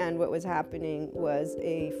my end, what was happening was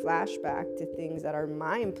a flashback to things that are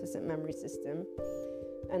my implicit memory system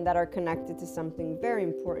and that are connected to something very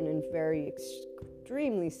important and very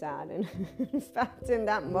extremely sad. And in fact, in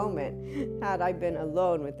that moment, had I been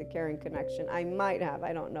alone with the caring connection, I might have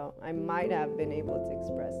been able to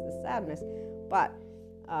express the sadness, but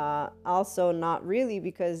also not really,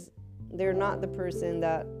 because they're not the person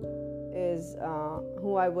that is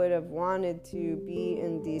who I would have wanted to be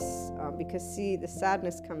in these, because see, the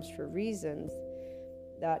sadness comes for reasons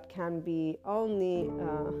that can be only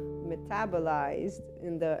metabolized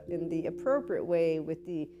in the appropriate way with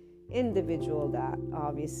the individual that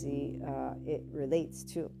obviously it relates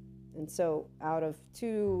to. And so out of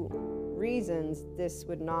two reasons, this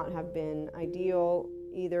would not have been ideal,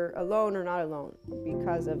 either alone or not alone,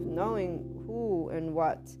 because of knowing who and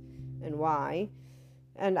what and why,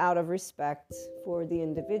 and out of respect for the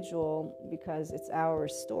individual, because it's our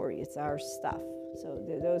story, it's our stuff. So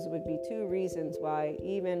those would be two reasons why,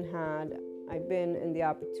 even had I been in the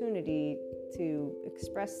opportunity to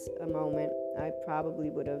express a moment, I probably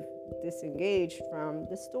would have disengaged from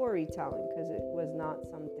the storytelling, because it was not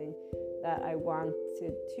something that I wanted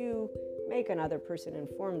to make another person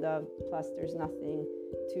informed of. Plus, there's nothing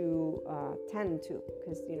to tend to,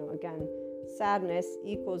 because, again, sadness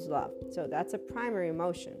equals love. So that's a primary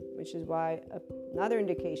emotion, which is why another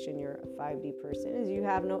indication you're a 5D person is you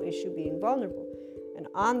have no issue being vulnerable. And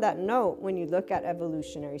on that note, when you look at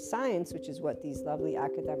evolutionary science, which is what these lovely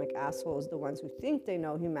academic assholes, the ones who think they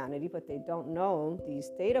know humanity, but they don't know these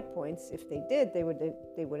data points, if they did, they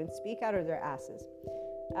wouldn't speak out of their asses.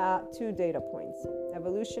 2 data points.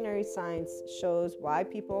 Evolutionary science shows why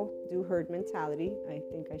people do herd mentality. I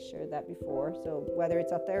think I shared that before. So whether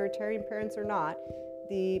it's authoritarian parents or not,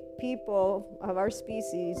 the people of our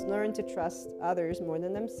species learn to trust others more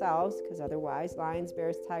than themselves, because otherwise lions,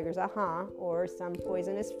 bears, tigers, or some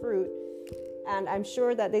poisonous fruit. And I'm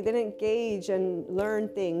sure that they didn't gauge and learn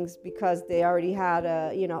things because they already had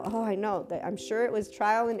I'm sure it was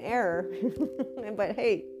trial and error. But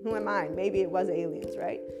hey, who am I? Maybe it was aliens,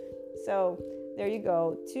 right? So there you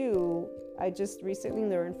go. 2, I just recently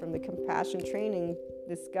learned from the compassion training,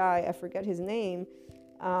 this guy, I forget his name,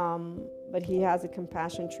 but he has a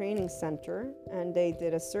compassion training center, and they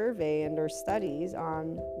did a survey and their studies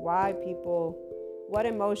on what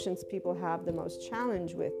emotions people have the most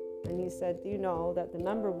challenge with. And he said, do you know that the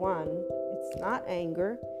number one, it's not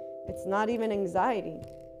anger, it's not even anxiety,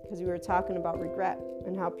 because we were talking about regret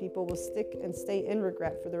and how people will stick and stay in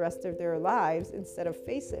regret for the rest of their lives instead of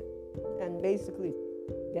face it and basically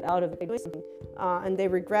get out of it. And they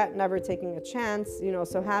regret never taking a chance,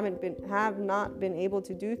 so have not been able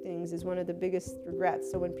to do things is one of the biggest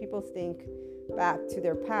regrets. So when people think back to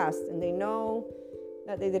their past and they know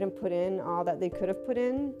that they didn't put in all that they could have put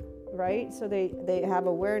in, right? So they have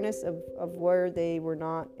awareness of where they were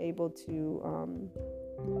not able to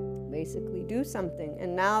basically do something.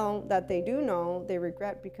 And now that they do know, they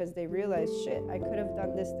regret because they realize, shit, I could have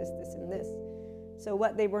done this, and this. So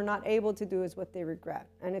what they were not able to do is what they regret.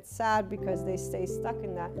 And it's sad because they stay stuck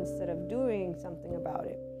in that instead of doing something about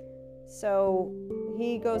it. So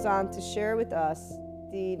he goes on to share with us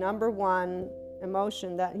the number one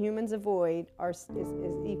emotion that humans avoid is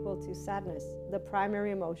equal to sadness. The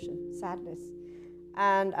primary emotion, sadness.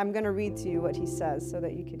 And I'm going to read to you what he says so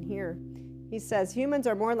that you can hear. He says, humans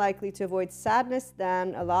are more likely to avoid sadness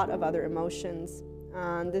than a lot of other emotions.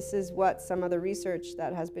 And this is what some of the research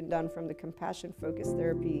that has been done from the compassion-focused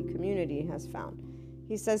therapy community has found.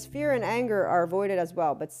 He says, fear and anger are avoided as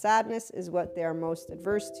well, but sadness is what they are most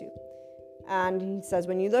adverse to. And he says,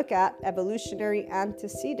 when you look at evolutionary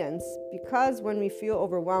antecedents, because when we feel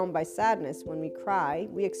overwhelmed by sadness, when we cry,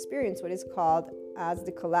 we experience what is called as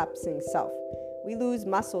the collapsing self. We lose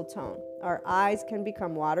muscle tone. Our eyes can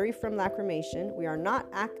become watery from lacrimation. We are not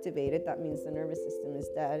activated. That means the nervous system is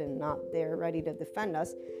dead and not there ready to defend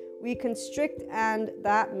us. We constrict, and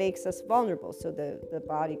that makes us vulnerable. So the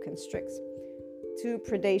body constricts. To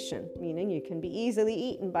predation, meaning you can be easily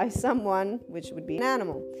eaten by someone, which would be an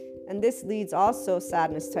animal. And this leads also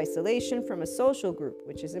sadness to isolation from a social group,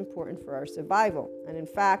 which is important for our survival. And in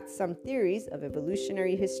fact, some theories of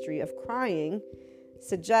evolutionary history of crying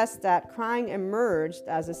suggest that crying emerged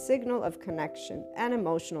as a signal of connection and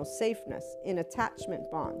emotional safeness in attachment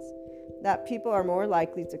bonds, that people are more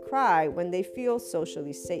likely to cry when they feel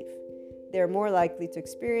socially safe. They're more likely to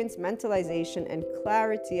experience mentalization and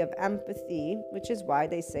clarity of empathy, which is why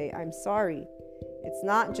they say, I'm sorry. It's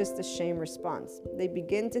not just a shame response. They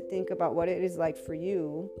begin to think about what it is like for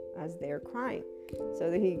you as they're crying.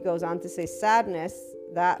 So he goes on to say, sadness,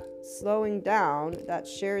 that slowing down, that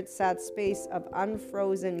shared sad space of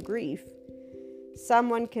unfrozen grief,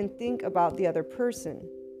 someone can think about the other person.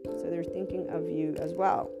 So they're thinking of you as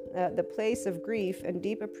well. The place of grief and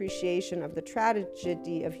deep appreciation of the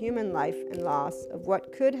tragedy of human life and loss of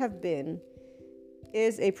what could have been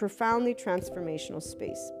is a profoundly transformational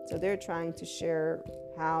space. So they're trying to share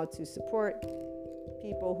how to support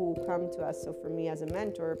people who come to us. So for me as a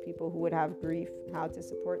mentor, people who would have grief, how to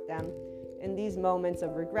support them in these moments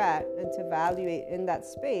of regret, and to evaluate in that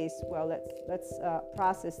space, well, let's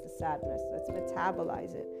process the sadness, let's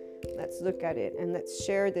metabolize it, let's look at it, and let's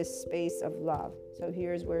share this space of love. So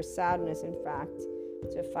here's where sadness, in fact,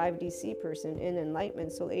 to a 5DC person in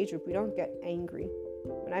Enlightenment Soul Age group, we don't get angry.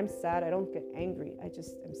 When I'm sad, I don't get angry, I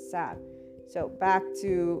just am sad. So back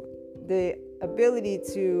to the ability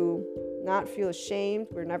to not feel ashamed.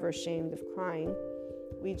 We're never ashamed of crying.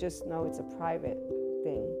 We just know it's a private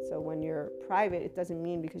thing. So when you're private, it doesn't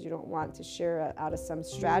mean because you don't want to share out of some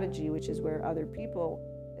strategy, which is where other people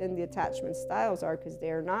in the attachment styles are, because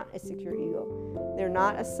they're not a secure ego. They're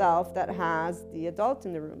not a self that has the adult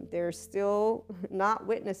in the room. They're still not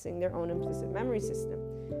witnessing their own implicit memory system.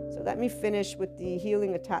 So let me finish with the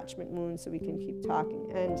healing attachment wound so we can keep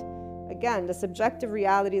talking. And again, the subjective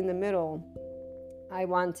reality in the middle, I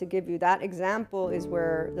want to give you that example is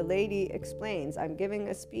where the lady explains, I'm giving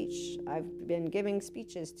a speech. I've been giving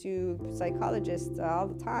speeches to psychologists all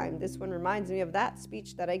the time. This one reminds me of that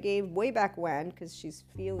speech that I gave way back when, because she's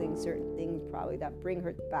feeling certain things probably that bring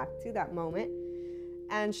her back to that moment.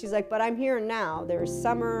 And she's like, but I'm here now. There's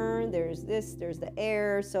summer, there's this, there's the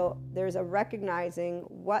air. So there's a recognizing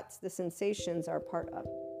what the sensations are part of.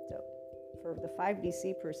 So for the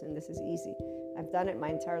 5DC person, this is easy. I've done it my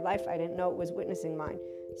entire life. I didn't know it was witnessing mine.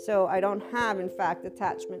 So I don't have, in fact,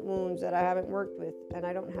 attachment wounds that I haven't worked with, and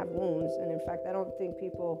I don't have wounds. And in fact, I don't think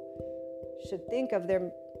people should think of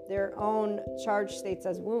their own charged states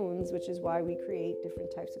as wounds, which is why we create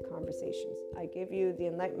different types of conversations. I give you the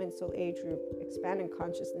Enlightenment Soul Age group, Expanding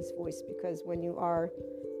Consciousness voice, because when you are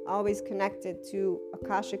always connected to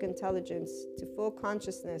Akashic intelligence, to full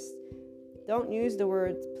consciousness, don't use the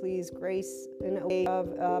word, please, grace in a way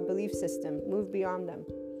of belief system. Move beyond them.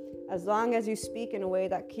 As long as you speak in a way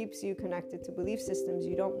that keeps you connected to belief systems,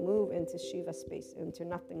 you don't move into Shiva space, into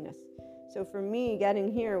nothingness. So for me,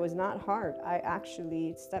 getting here was not hard. I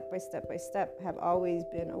actually, step by step, have always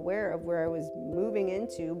been aware of where I was moving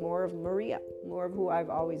into more of Maria, more of who I've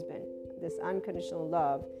always been. This unconditional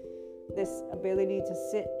love, this ability to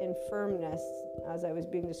sit in firmness, as I was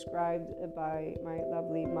being described by my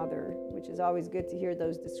lovely mother, which is always good to hear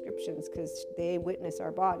those descriptions because they witness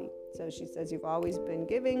our body. So she says, you've always been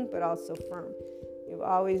giving, but also firm. You've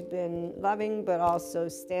always been loving, but also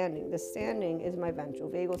standing. The standing is my ventral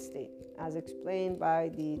vagal state, as explained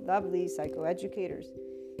by the lovely psychoeducators,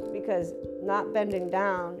 because not bending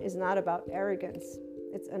down is not about arrogance.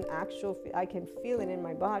 It's an actual, I can feel it in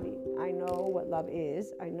my body. I know what love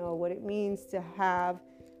is. I know what it means to have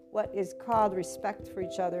what is called respect for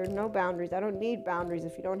each other. No boundaries. I don't need boundaries.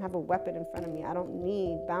 If you don't have a weapon in front of me, I don't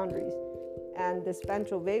need boundaries. And this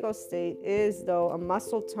ventral vagal state is, though, a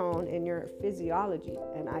muscle tone in your physiology,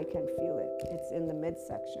 and I can feel it. It's in the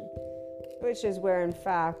midsection, which is where, in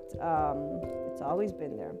fact, it's always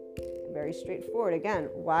been there. Very straightforward. Again,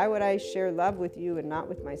 why would I share love with you and not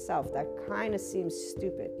with myself? That kind of seems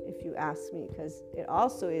stupid if you ask me, because it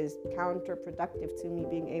also is counterproductive to me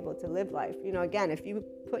being able to live life. You know, again, if you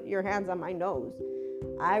put your hands on my nose,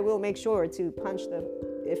 I will make sure to punch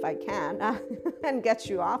if I can, and get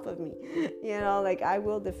you off of me. You know, like I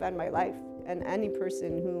will defend my life. And any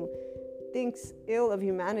person who thinks ill of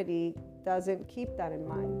humanity doesn't keep that in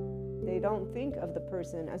mind. They don't think of the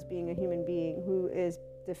person as being a human being who is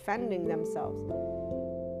defending themselves.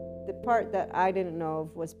 The part that I didn't know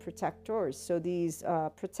of was protectors. So these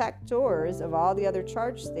protectors of all the other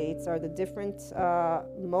charge states are the different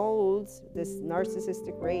molds, this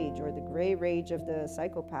narcissistic rage or the gray rage of the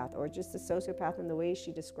psychopath, or just the sociopath in the way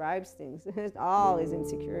she describes things. It all is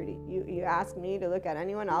insecurity. You ask me to look at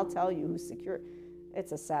anyone, I'll tell you who's secure.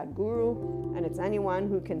 It's a sad guru, and it's anyone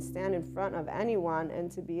who can stand in front of anyone and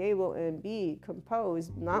to be able and be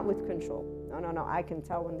composed, not with control. No, I can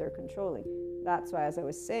tell when they're controlling. That's why, as I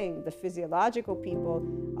was saying, the physiological people,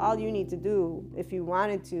 all you need to do, if you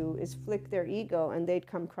wanted to, is flick their ego and they'd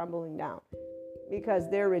come crumbling down, because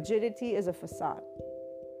their rigidity is a facade.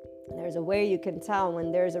 There's a way you can tell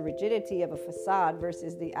when there's a rigidity of a facade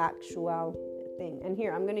versus the actual thing. And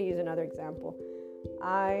here, I'm going to use another example.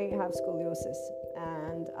 I have scoliosis,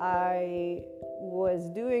 and I was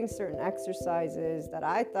doing certain exercises that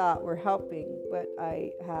I thought were helping, but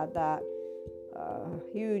I had that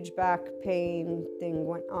huge back pain thing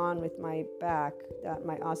went on with my back that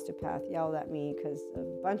my osteopath yelled at me because of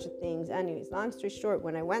a bunch of things. Anyways, long story short,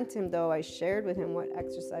 when I went to him, though, I shared with him what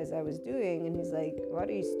exercise I was doing, and he's like, "What,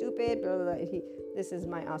 are you stupid?" Blah, blah, blah. This is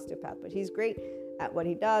my osteopath, but he's great at what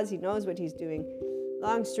he does. He knows what he's doing.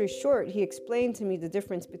 Long story short, he explained to me the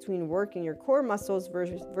difference between working your core muscles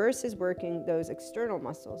versus working those external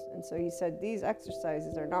muscles. And so he said these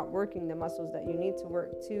exercises are not working the muscles that you need to work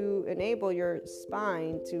to enable your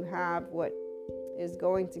spine to have what is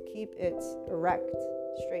going to keep it erect,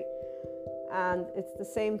 straight. And it's the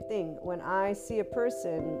same thing. When I see a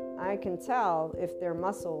person, I can tell if their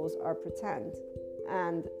muscles are pretend,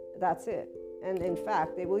 and that's it. And in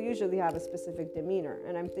fact, they will usually have a specific demeanor.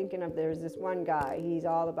 And I'm thinking of, there's this one guy, he's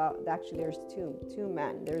all about, actually there's two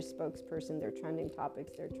men. There's spokesperson, they're trending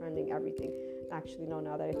topics, they're trending everything. Actually, no,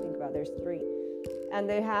 now that I think about it, there's three. And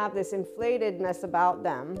they have this inflatedness about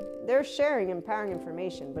them. They're sharing empowering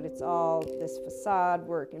information, but it's all this facade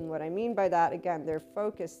work. And what I mean by that, again, they're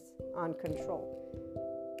focused on control.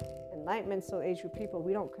 Enlightenment, soul age group people,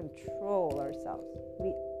 we don't control ourselves.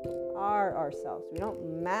 We are ourselves. We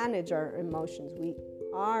don't manage our emotions. We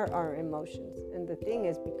are our emotions. And the thing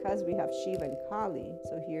is, because we have Shiva and Kali,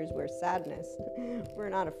 so here's where sadness, we're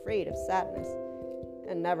not afraid of sadness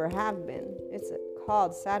and never have been. It's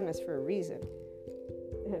called sadness for a reason.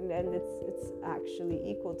 And it's actually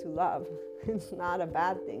equal to love. It's not a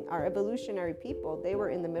bad thing. Our evolutionary people, they were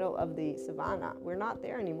in the middle of the savannah. We're not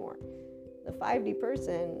there anymore. The 5D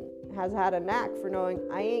person has had a knack for knowing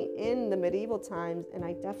I ain't in the medieval times, and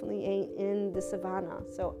I definitely ain't in the savannah.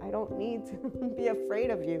 So I don't need to be afraid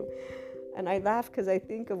of you. And I laugh because I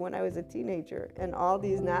think of when I was a teenager and all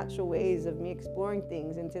these natural ways of me exploring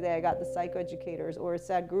things. And today I got the psychoeducators or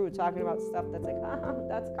Sadhguru talking about stuff that's like,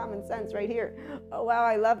 that's common sense right here. Oh, wow,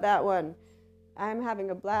 I love that one. I'm having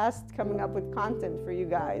a blast coming up with content for you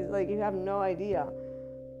guys. Like, you have no idea.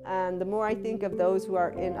 And the more I think of those who are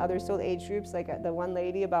in other soul age groups, like the one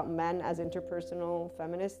lady about men as interpersonal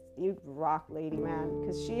feminists, you rock, lady, man.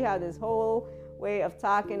 Because she had this whole way of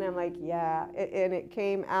talking. I'm like, yeah. And it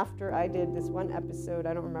came after I did this one episode,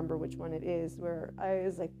 I don't remember which one it is, where I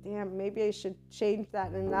was like, damn, maybe I should change that.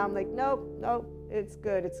 And now I'm like, nope, it's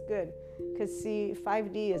good. Because see,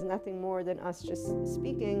 5D is nothing more than us just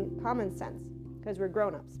speaking common sense, because we're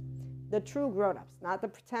grown-ups. The true grown-ups, not the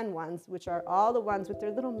pretend ones, which are all the ones with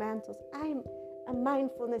their little mantles. I'm a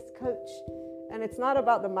mindfulness coach. And it's not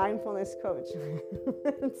about the mindfulness coach.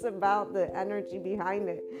 It's about the energy behind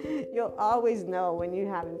it. You'll always know when you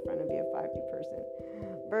have in front of you a 5D person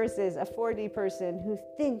versus a 4D person who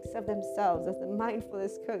thinks of themselves as the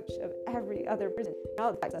mindfulness coach of every other person.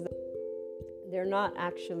 They're not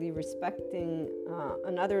actually respecting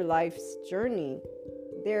another life's journey.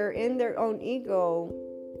 They're in their own ego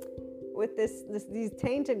with these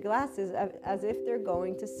tainted glasses as if they're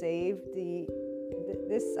going to save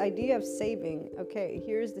this idea of saving. Okay,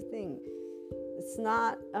 here's the thing. It's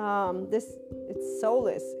not it's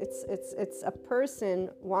soulless. It's a person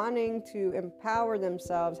wanting to empower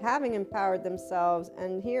themselves, having empowered themselves,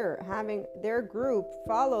 and here having their group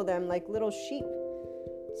follow them like little sheep.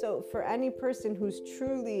 So for any person who's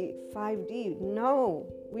truly 5D, no,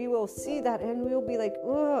 we will see that and we'll be like,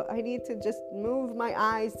 oh, I need to just move my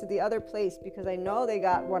eyes to the other place because I know they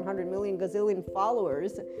got 100 million gazillion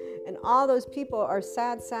followers. And all those people are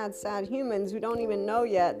sad humans who don't even know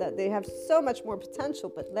yet that they have so much more potential.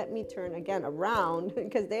 But let me turn again around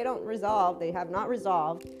because they have not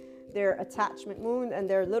resolved their attachment wound, and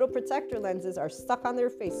their little protector lenses are stuck on their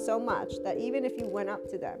face so much that even if you went up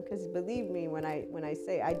to them, because believe me when I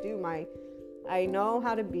say I know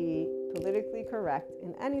how to be politically correct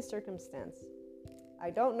in any circumstance.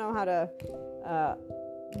 I don't know how to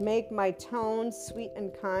make my tone sweet and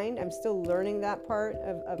kind. I'm still learning that part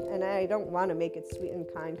and I don't want to make it sweet and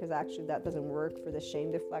kind because actually that doesn't work for the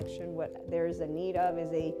shame deflection. What there's a need of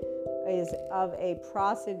is a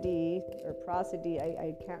prosody,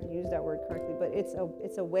 I can't use that word correctly, but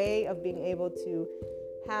it's a way of being able to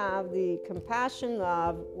have the compassion,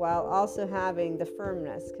 love, while also having the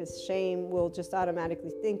firmness, because shame will just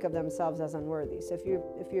automatically think of themselves as unworthy. So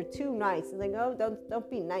if you're too nice, and like, oh,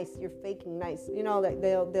 don't be nice, you're faking nice, like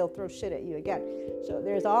they'll throw shit at you again. So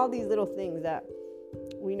there's all these little things that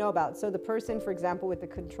we know about. So the person, for example, with the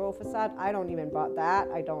control facade, I don't even bought that.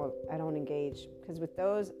 I don't engage, because with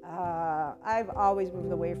those, I've always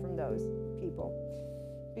moved away from those people.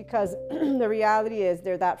 because the reality is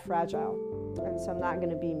they're that fragile. And so I'm not going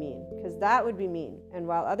to be mean, because that would be mean. And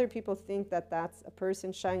while other people think that that's a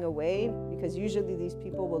person shying away, because usually these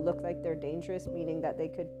people will look like they're dangerous, meaning that they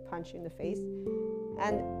could punch you in the face.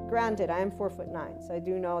 And granted, I am 4'9", so I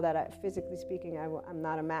do know that physically speaking, I'm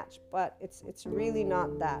not a match, but it's really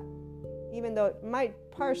not that. Even though it might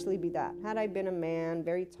partially be that. Had I been a man,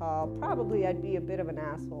 very tall, probably I'd be a bit of an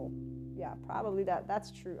asshole. Yeah, probably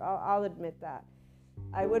that's true. I'll admit that.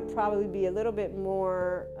 I would probably be a little bit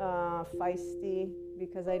more feisty,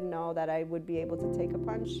 because I know that I would be able to take a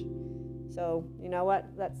punch. So you know what?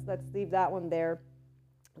 Let's leave that one there.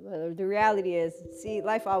 But the reality is, see,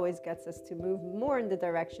 life always gets us to move more in the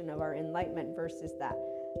direction of our enlightenment versus that.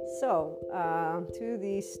 So to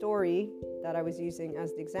the story that I was using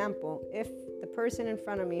as the example, if the person in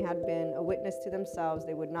front of me had been a witness to themselves,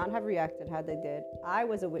 they would not have reacted had they did. I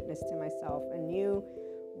was a witness to myself and knew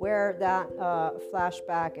where that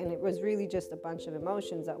flashback, and it was really just a bunch of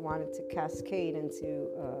emotions that wanted to cascade into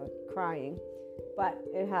crying, but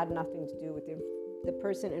it had nothing to do with the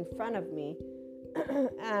person in front of me.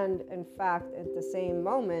 And in fact, at the same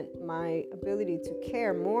moment, my ability to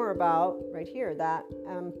care more about, right here, that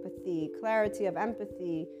empathy, clarity of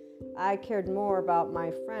empathy, I cared more about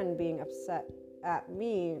my friend being upset at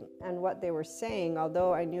me and what they were saying.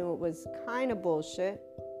 Although I knew it was kind of bullshit,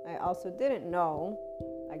 I also didn't know.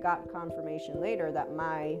 I got confirmation later that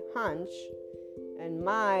my hunch and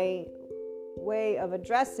my way of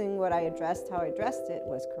addressing what I addressed, how I addressed it,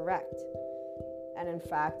 was correct. And in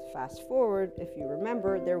fact, fast forward, if you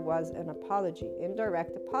remember, there was an apology,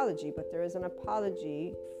 indirect apology, but there is an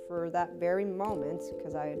apology for that very moment,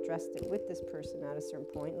 because I addressed it with this person at a certain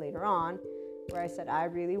point later on, where I said, I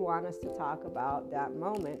really want us to talk about that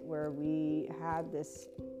moment where we had this,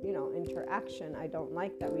 interaction. I don't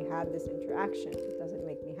like that we had this interaction. It doesn't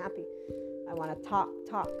make me happy. I want to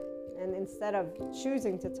talk. And instead of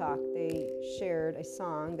choosing to talk, they shared a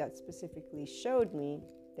song that specifically showed me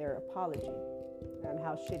their apology and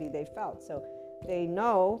how shitty they felt. So they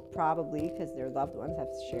know, probably because their loved ones have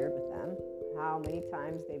shared with them, how many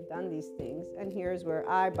times they've done these things. And here's where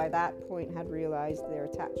I, by that point, had realized their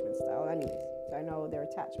attachment style anyways. So I know their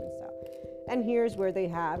attachment style. And here's where they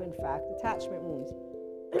have, in fact, attachment wounds.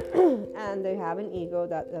 And they have an ego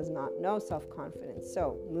that does not know self-confidence.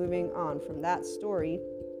 So moving on from that story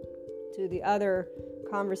to the other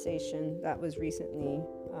conversation that was recently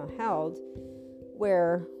held,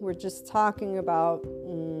 where we're just talking about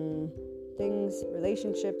things,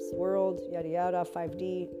 relationships, world, yada yada,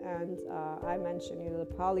 5D, and I mentioned the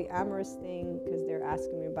polyamorous thing, because they're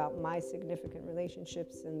asking me about my significant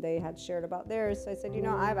relationships, and they had shared about theirs. So I said,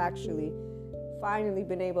 I've actually finally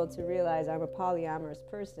been able to realize I'm a polyamorous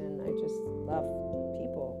person. I just love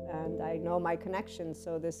people, and I know my connections.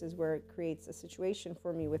 So this is where it creates a situation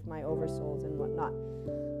for me with my oversouls and whatnot.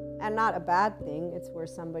 And not a bad thing. It's where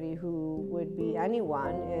somebody who would be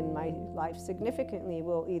anyone in my life significantly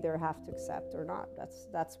will either have to accept or not.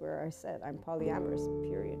 That's where I said I'm polyamorous,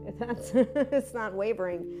 period. It's not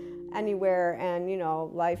wavering anywhere, and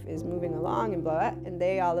life is moving along and blah, and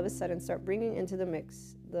they all of a sudden start bringing into the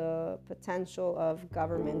mix the potential of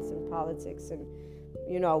governments and politics, and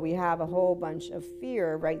we have a whole bunch of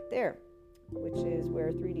fear right there, which is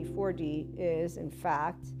where 3D 4D is, in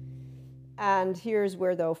fact. And here's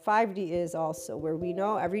where, though, 5D is also, where we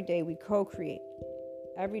know every day we co-create.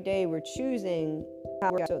 Every day we're choosing.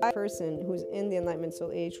 So that person who's in the Enlightenment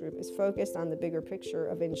Soul Age group is focused on the bigger picture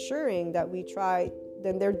of ensuring that we try,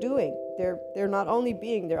 then they're doing. They're not only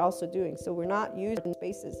being, they're also doing. So we're not using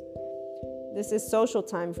spaces. This is social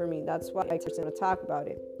time for me. That's why I'm going to talk about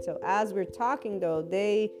it. So as we're talking, though,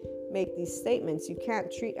 they make these statements. You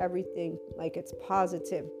can't treat everything like it's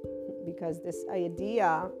positive, because this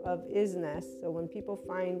idea of isness, so when people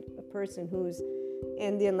find a person who's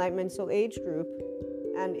in the Enlightenment Soul Age group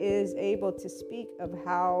and is able to speak of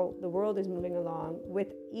how the world is moving along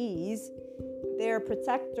with ease, their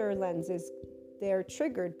protector lenses, they're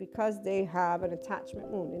triggered because they have an attachment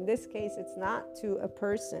wound. In this case, it's not to a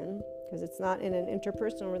person, because it's not in an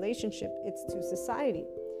interpersonal relationship, it's to society.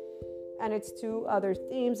 And it's to other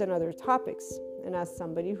themes and other topics. And as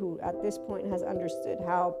somebody who at this point has understood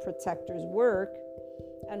how protectors work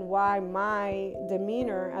and why my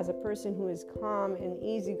demeanor as a person who is calm and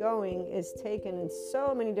easygoing is taken in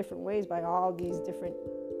so many different ways by all these different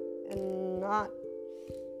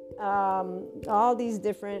all these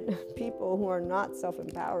different people who are not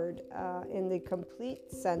self-empowered in the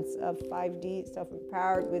complete sense of 5D,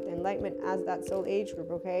 self-empowered with enlightenment as that soul age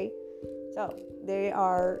group, okay? So they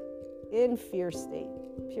are in fear state,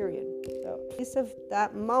 period. So piece of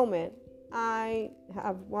that moment I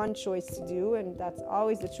have one choice to do, and that's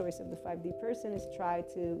always the choice of the 5D person, is try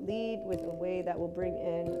to lead with a way that will bring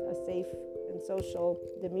in a safe and social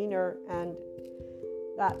demeanor. And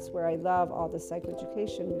that's where I love all the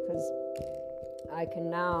psychoeducation, because I can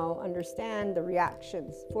now understand the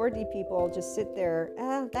reactions. 4D people just sit there,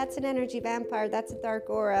 that's an energy vampire, that's a dark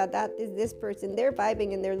aura, that is this person, they're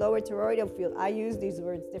vibing in their lower toroidal field. I use these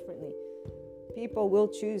words differently. People will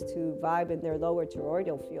choose to vibe in their lower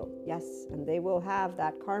toroidal field, yes, and they will have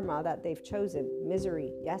that karma that they've chosen,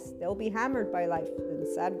 misery, yes, they'll be hammered by life. And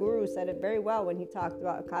Sadhguru said it very well when he talked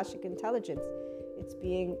about Akashic intelligence. It's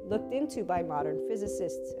being looked into by modern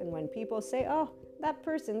physicists, and when people say, oh, that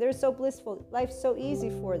person, they're so blissful, life's so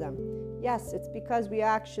easy for them. Yes, it's because we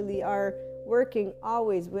actually are working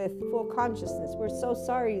always with full consciousness. We're so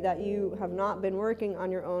sorry that you have not been working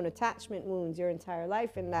on your own attachment wounds your entire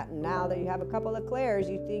life, and that now that you have a couple of clairs,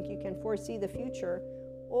 you think you can foresee the future.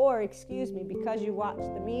 Or, excuse me, because you watch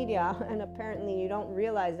the media and apparently you don't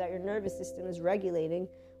realize that your nervous system is regulating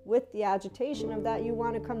with the agitation of that, you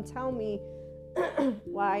want to come tell me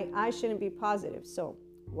why I shouldn't be positive. So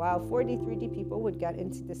while 4D, 3D people would get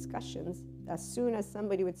into discussions as soon as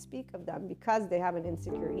somebody would speak of them because they have an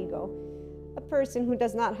insecure ego, a person who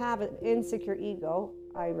does not have an insecure ego,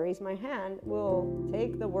 I raise my hand, will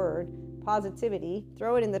take the word positivity,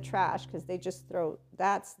 throw it in the trash, because they just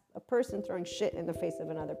that's a person throwing shit in the face of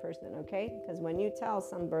another person, okay? Because when you tell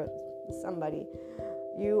somebody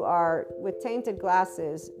you are with tainted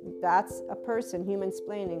glasses, that's a person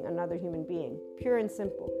human-splaining another human being, pure and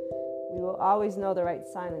simple. We will always know the right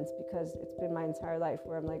silence, because it's been my entire life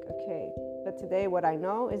where I'm like, okay, but today what I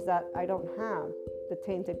know is that I don't have the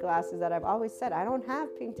tainted glasses that I've always said. I don't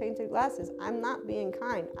have pink tainted glasses. I'm not being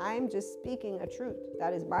kind. I'm just speaking a truth.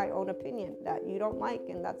 That is my own opinion that you don't like,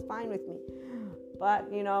 and that's fine with me.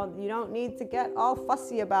 But, you don't need to get all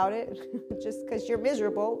fussy about it just because you're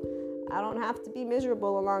miserable. I don't have to be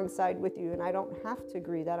miserable alongside with you, and I don't have to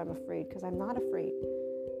agree that I'm afraid, because I'm not afraid.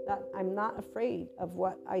 That I'm not afraid of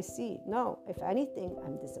what I see. No, if anything,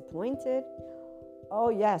 I'm disappointed. Oh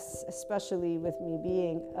yes, especially with me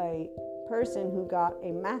being a person who got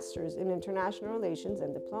a master's in international relations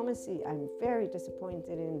and diplomacy. I'm very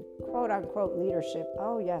disappointed in quote-unquote leadership.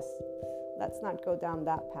 Oh yes, let's not go down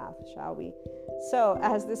that path, shall we? So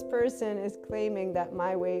as this person is claiming that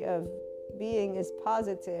my way of being is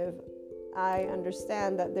positive, I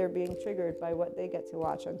understand that they're being triggered by what they get to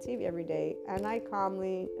watch on TV every day, and I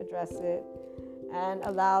calmly address it and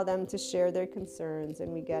allow them to share their concerns,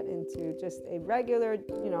 and we get into just a regular,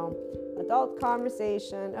 adult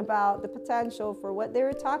conversation about the potential for what they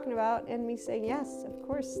were talking about, and me saying, yes, of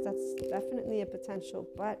course, that's definitely a potential,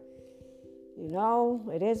 but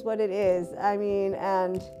it is what it is.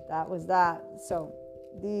 And that was that. So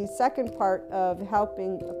the second part of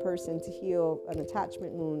helping a person to heal an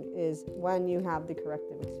attachment wound is when you have the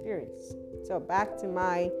corrective experience. So back to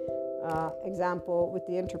my example with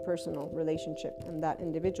the interpersonal relationship and that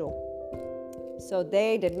individual. So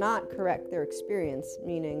they did not correct their experience,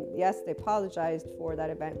 meaning, yes, they apologized for that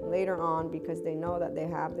event later on because they know that they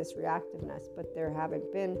have this reactiveness, but there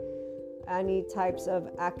haven't been any types of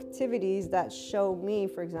activities that show me,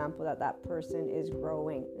 for example, that person is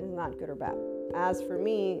growing. It's not good or bad. As for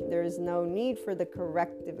me, there is no need for the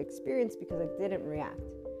corrective experience because I didn't react.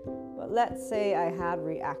 But let's say I had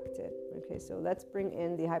reacted. Okay, so let's bring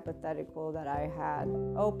in the hypothetical that I had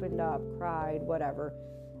opened up, cried, whatever,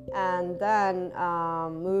 and then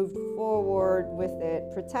moved forward with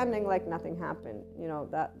it, pretending like nothing happened.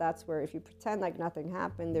 That's where if you pretend like nothing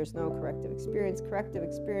happened, there's no corrective experience. Corrective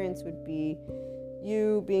experience would be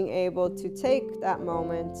you being able to take that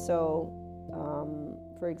moment. So,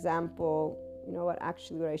 for example, what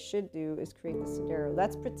I should do is create the scenario.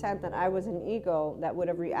 Let's pretend that I was an ego that would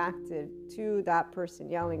have reacted to that person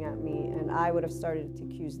yelling at me, and I would have started to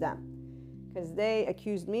accuse them. Because they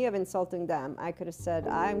accused me of insulting them, I could have said,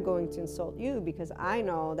 I'm going to insult you because I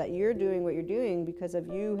know that you're doing what you're doing because of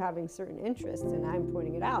you having certain interests, and I'm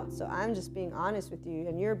pointing it out. So I'm just being honest with you,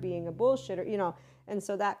 and you're being a bullshitter, and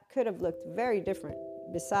so that could have looked very different.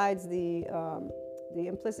 Besides the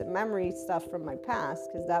implicit memory stuff from my past,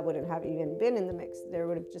 because that wouldn't have even been in the mix. There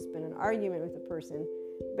would have just been an argument with the person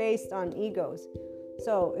based on egos.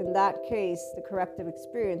 So in that case, the corrective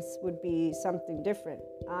experience would be something different.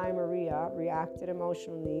 I, Maria, reacted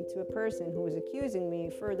emotionally to a person who was accusing me.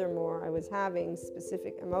 Furthermore, I was having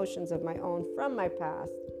specific emotions of my own from my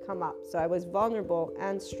past come up. So I was vulnerable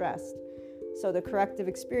and stressed. So the corrective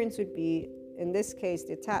experience would be, in this case,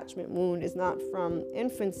 the attachment wound is not from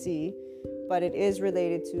infancy, but it is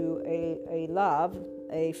related to a love,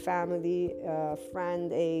 a family,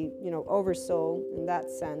 friend, a oversoul in that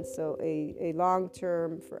sense. So a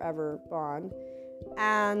long-term, forever bond.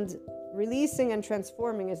 And releasing and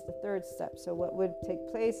transforming is the third step. So what would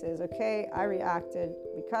take place is, okay, I reacted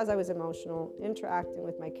because I was emotional, interacting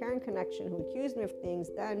with my caring connection who accused me of things,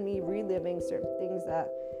 then me reliving certain things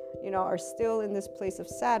that, are still in this place of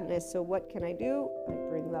sadness. So what can I do? I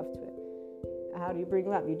bring love to it. How do you bring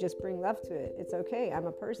love? You just bring love to it. It's okay. I'm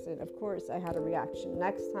a person. Of course, I had a reaction.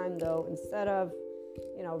 Next time, though, instead of,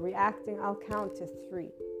 reacting, I'll count to 3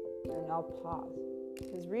 and I'll pause.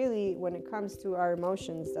 Because really, when it comes to our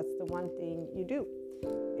emotions, that's the one thing you do,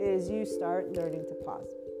 is you start learning to pause.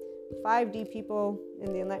 5D people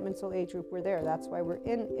in the Enlightenment Soul Age group were there. That's why we're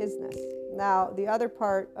in isness. Now, the other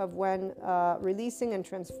part of when releasing and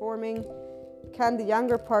transforming, can the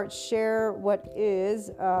younger part share what is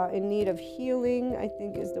in need of healing, I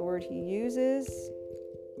think is the word he uses.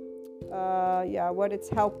 What it's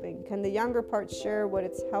helping. Can the younger part share what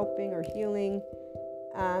it's helping or healing?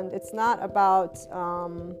 And it's not about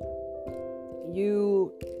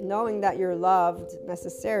you knowing that you're loved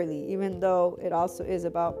necessarily, even though it also is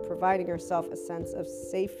about providing yourself a sense of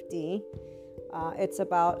safety. It's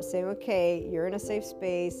about saying, okay, you're in a safe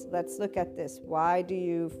space. Let's look at this. Why do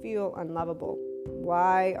you feel unlovable?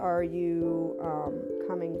 Why are you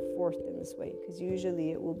coming forth in this way? Because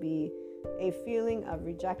usually it will be a feeling of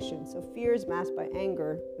rejection. So fear is masked by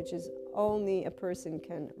anger, which is only a person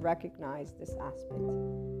can recognize this aspect.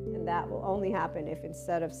 And that will only happen if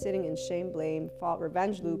instead of sitting in shame, blame, fault,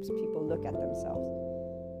 revenge loops, people look at themselves,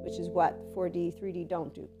 which is what 4D, 3D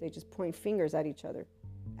don't do. They just point fingers at each other.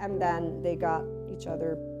 And then they got each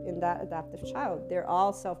other in that adaptive child. They're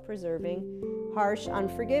all self-preserving, harsh,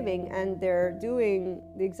 unforgiving, and they're doing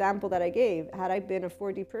the example that I gave. Had I been a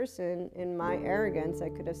 4D person in my arrogance, I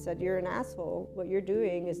could have said, you're an asshole. What you're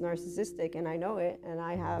doing is narcissistic, and I know it, and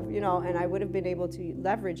I have, and I would have been able to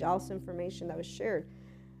leverage all this information that was shared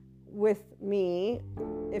with me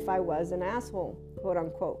if I was an asshole, quote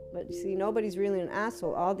unquote. But you see, nobody's really an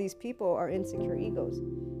asshole. All these people are insecure egos.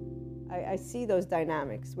 I see those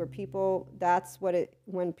dynamics where people,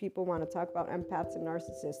 when people want to talk about empaths and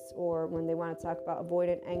narcissists, or when they want to talk about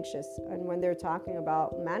avoidant, anxious, and when they're talking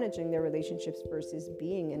about managing their relationships versus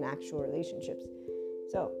being in actual relationships.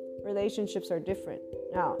 So relationships are different.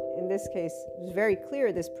 Now, in this case, it's very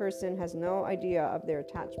clear this person has no idea of their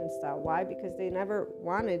attachment style. Why? Because they never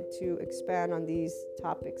wanted to expand on these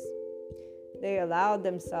topics. They allowed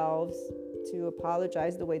themselves to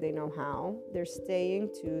apologize the way they know how. They're staying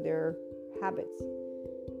to their habits.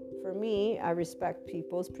 For me, I respect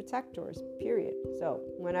people's protectors, period. So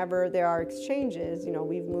whenever there are exchanges,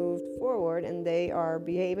 we've moved forward and they are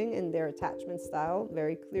behaving in their attachment style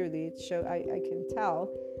very clearly. I can tell.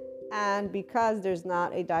 And because there's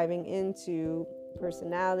not a diving into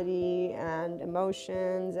personality and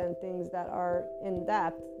emotions and things that are in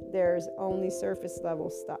depth, there's only surface level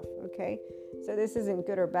stuff, okay? So this isn't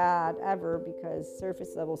good or bad ever, because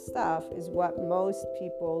surface level stuff is what most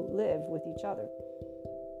people live with each other.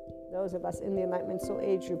 Those of us in the Enlightenment Soul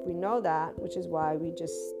Age group, we know that, which is why we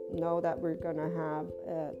just know that we're going to have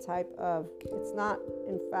a type of, it's not,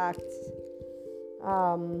 in fact,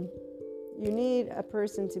 you need a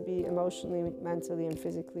person to be emotionally, mentally, and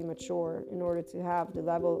physically mature in order to have the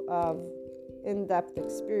level of in-depth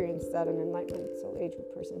experience that an Enlightenment Soul Age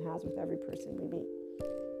group person has with every person we meet,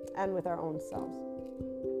 and with our own selves.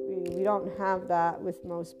 We don't have that with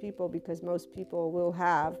most people, because most people will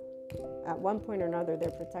have, at one point or another,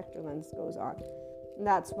 their protector lens goes on. And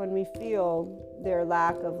that's when we feel their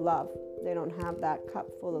lack of love. They don't have that cup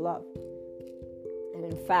full of love. And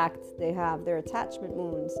in fact, they have their attachment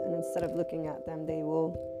wounds, and instead of looking at them, they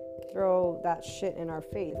will throw that shit in our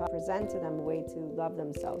face, present to them a way to love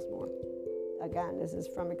themselves more. Again, this is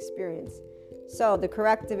from experience. So the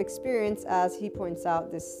corrective experience, as he points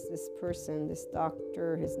out, this person, this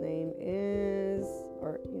doctor, his name is,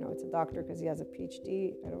 or it's a doctor because he has a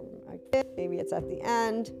PhD. Maybe it's at the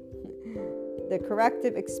end. The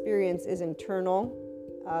corrective experience is internal.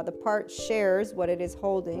 The part shares what it is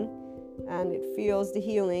holding, and it feels the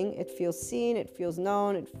healing. It feels seen. It feels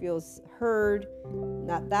known. It feels heard. And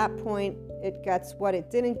at that point, it gets what it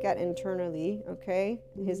didn't get internally. Okay,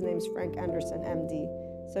 his name's Frank Anderson, MD.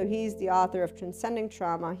 So he's the author of Transcending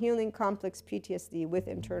Trauma, Healing Complex PTSD with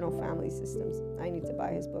Internal Family Systems. I need to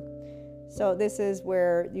buy his book. So this is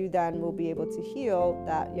where you then will be able to heal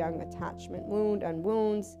that young attachment wound and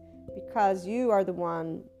wounds, because you are the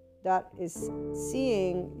one that is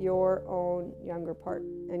seeing your own younger part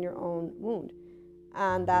and your own wound.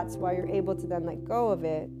 And that's why you're able to then let go of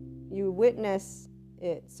it. You witness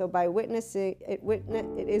it. So by witnessing it,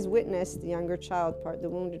 it is witnessed, the younger child part, the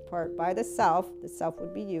wounded part, by the self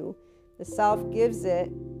would be you. The self gives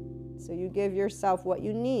it, so you give yourself what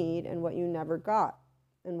you need and what you never got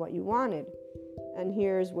and what you wanted. And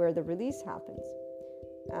here's where the release happens.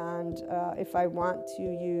 And if I want to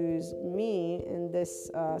use me in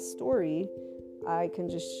this story, I can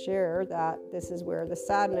just share that this is where the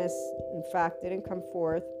sadness, in fact, didn't come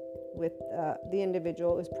forth with the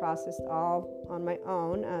individual. It was processed all on my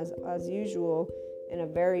own, as usual, in a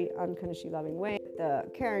very unconditionally loving way. The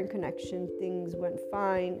caring connection, things went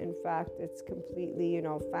fine. In fact, it's completely,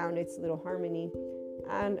 found its little harmony.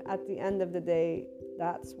 And at the end of the day,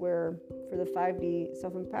 that's where, for the 5D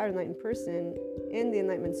self-empowered enlightened person in the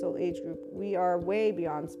Enlightenment Soul Age group, we are way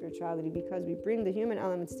beyond spirituality, because we bring the human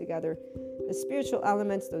elements together, the spiritual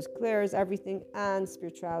elements, those clairs, everything, and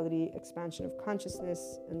spirituality, expansion of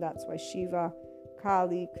consciousness. And that's why Shiva,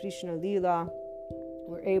 Kali, Krishna, Leela,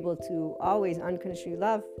 we're able to always unconditionally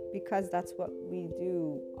love, because that's what we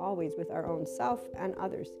do always with our own self and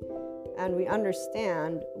others. And we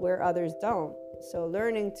understand where others don't. So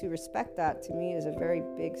learning to respect that, to me, is a very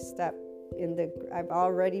big step I've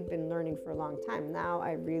already been learning for a long time. Now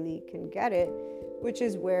I really can get it, which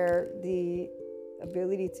is where the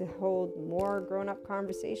ability to hold more grown-up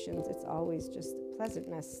conversations, it's always just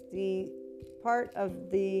pleasantness. The part of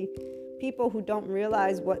the people who don't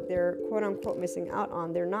realize what they're quote-unquote missing out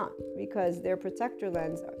on, they're not, because their protector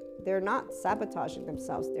lens, they're not sabotaging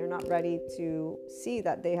themselves. They're not ready to see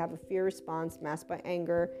that they have a fear response masked by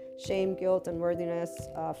anger, shame, guilt, unworthiness,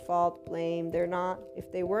 fault, blame. They're not.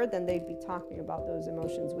 If they were, then they'd be talking about those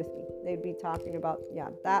emotions with me. They'd be talking about,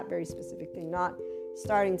 that very specific thing, not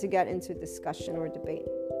starting to get into discussion or debate.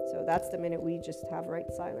 So that's the minute we just have right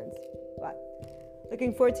silence. But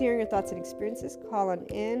looking forward to hearing your thoughts and experiences. Call on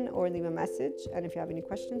in or leave a message. And if you have any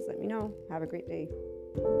questions, let me know. Have a great day.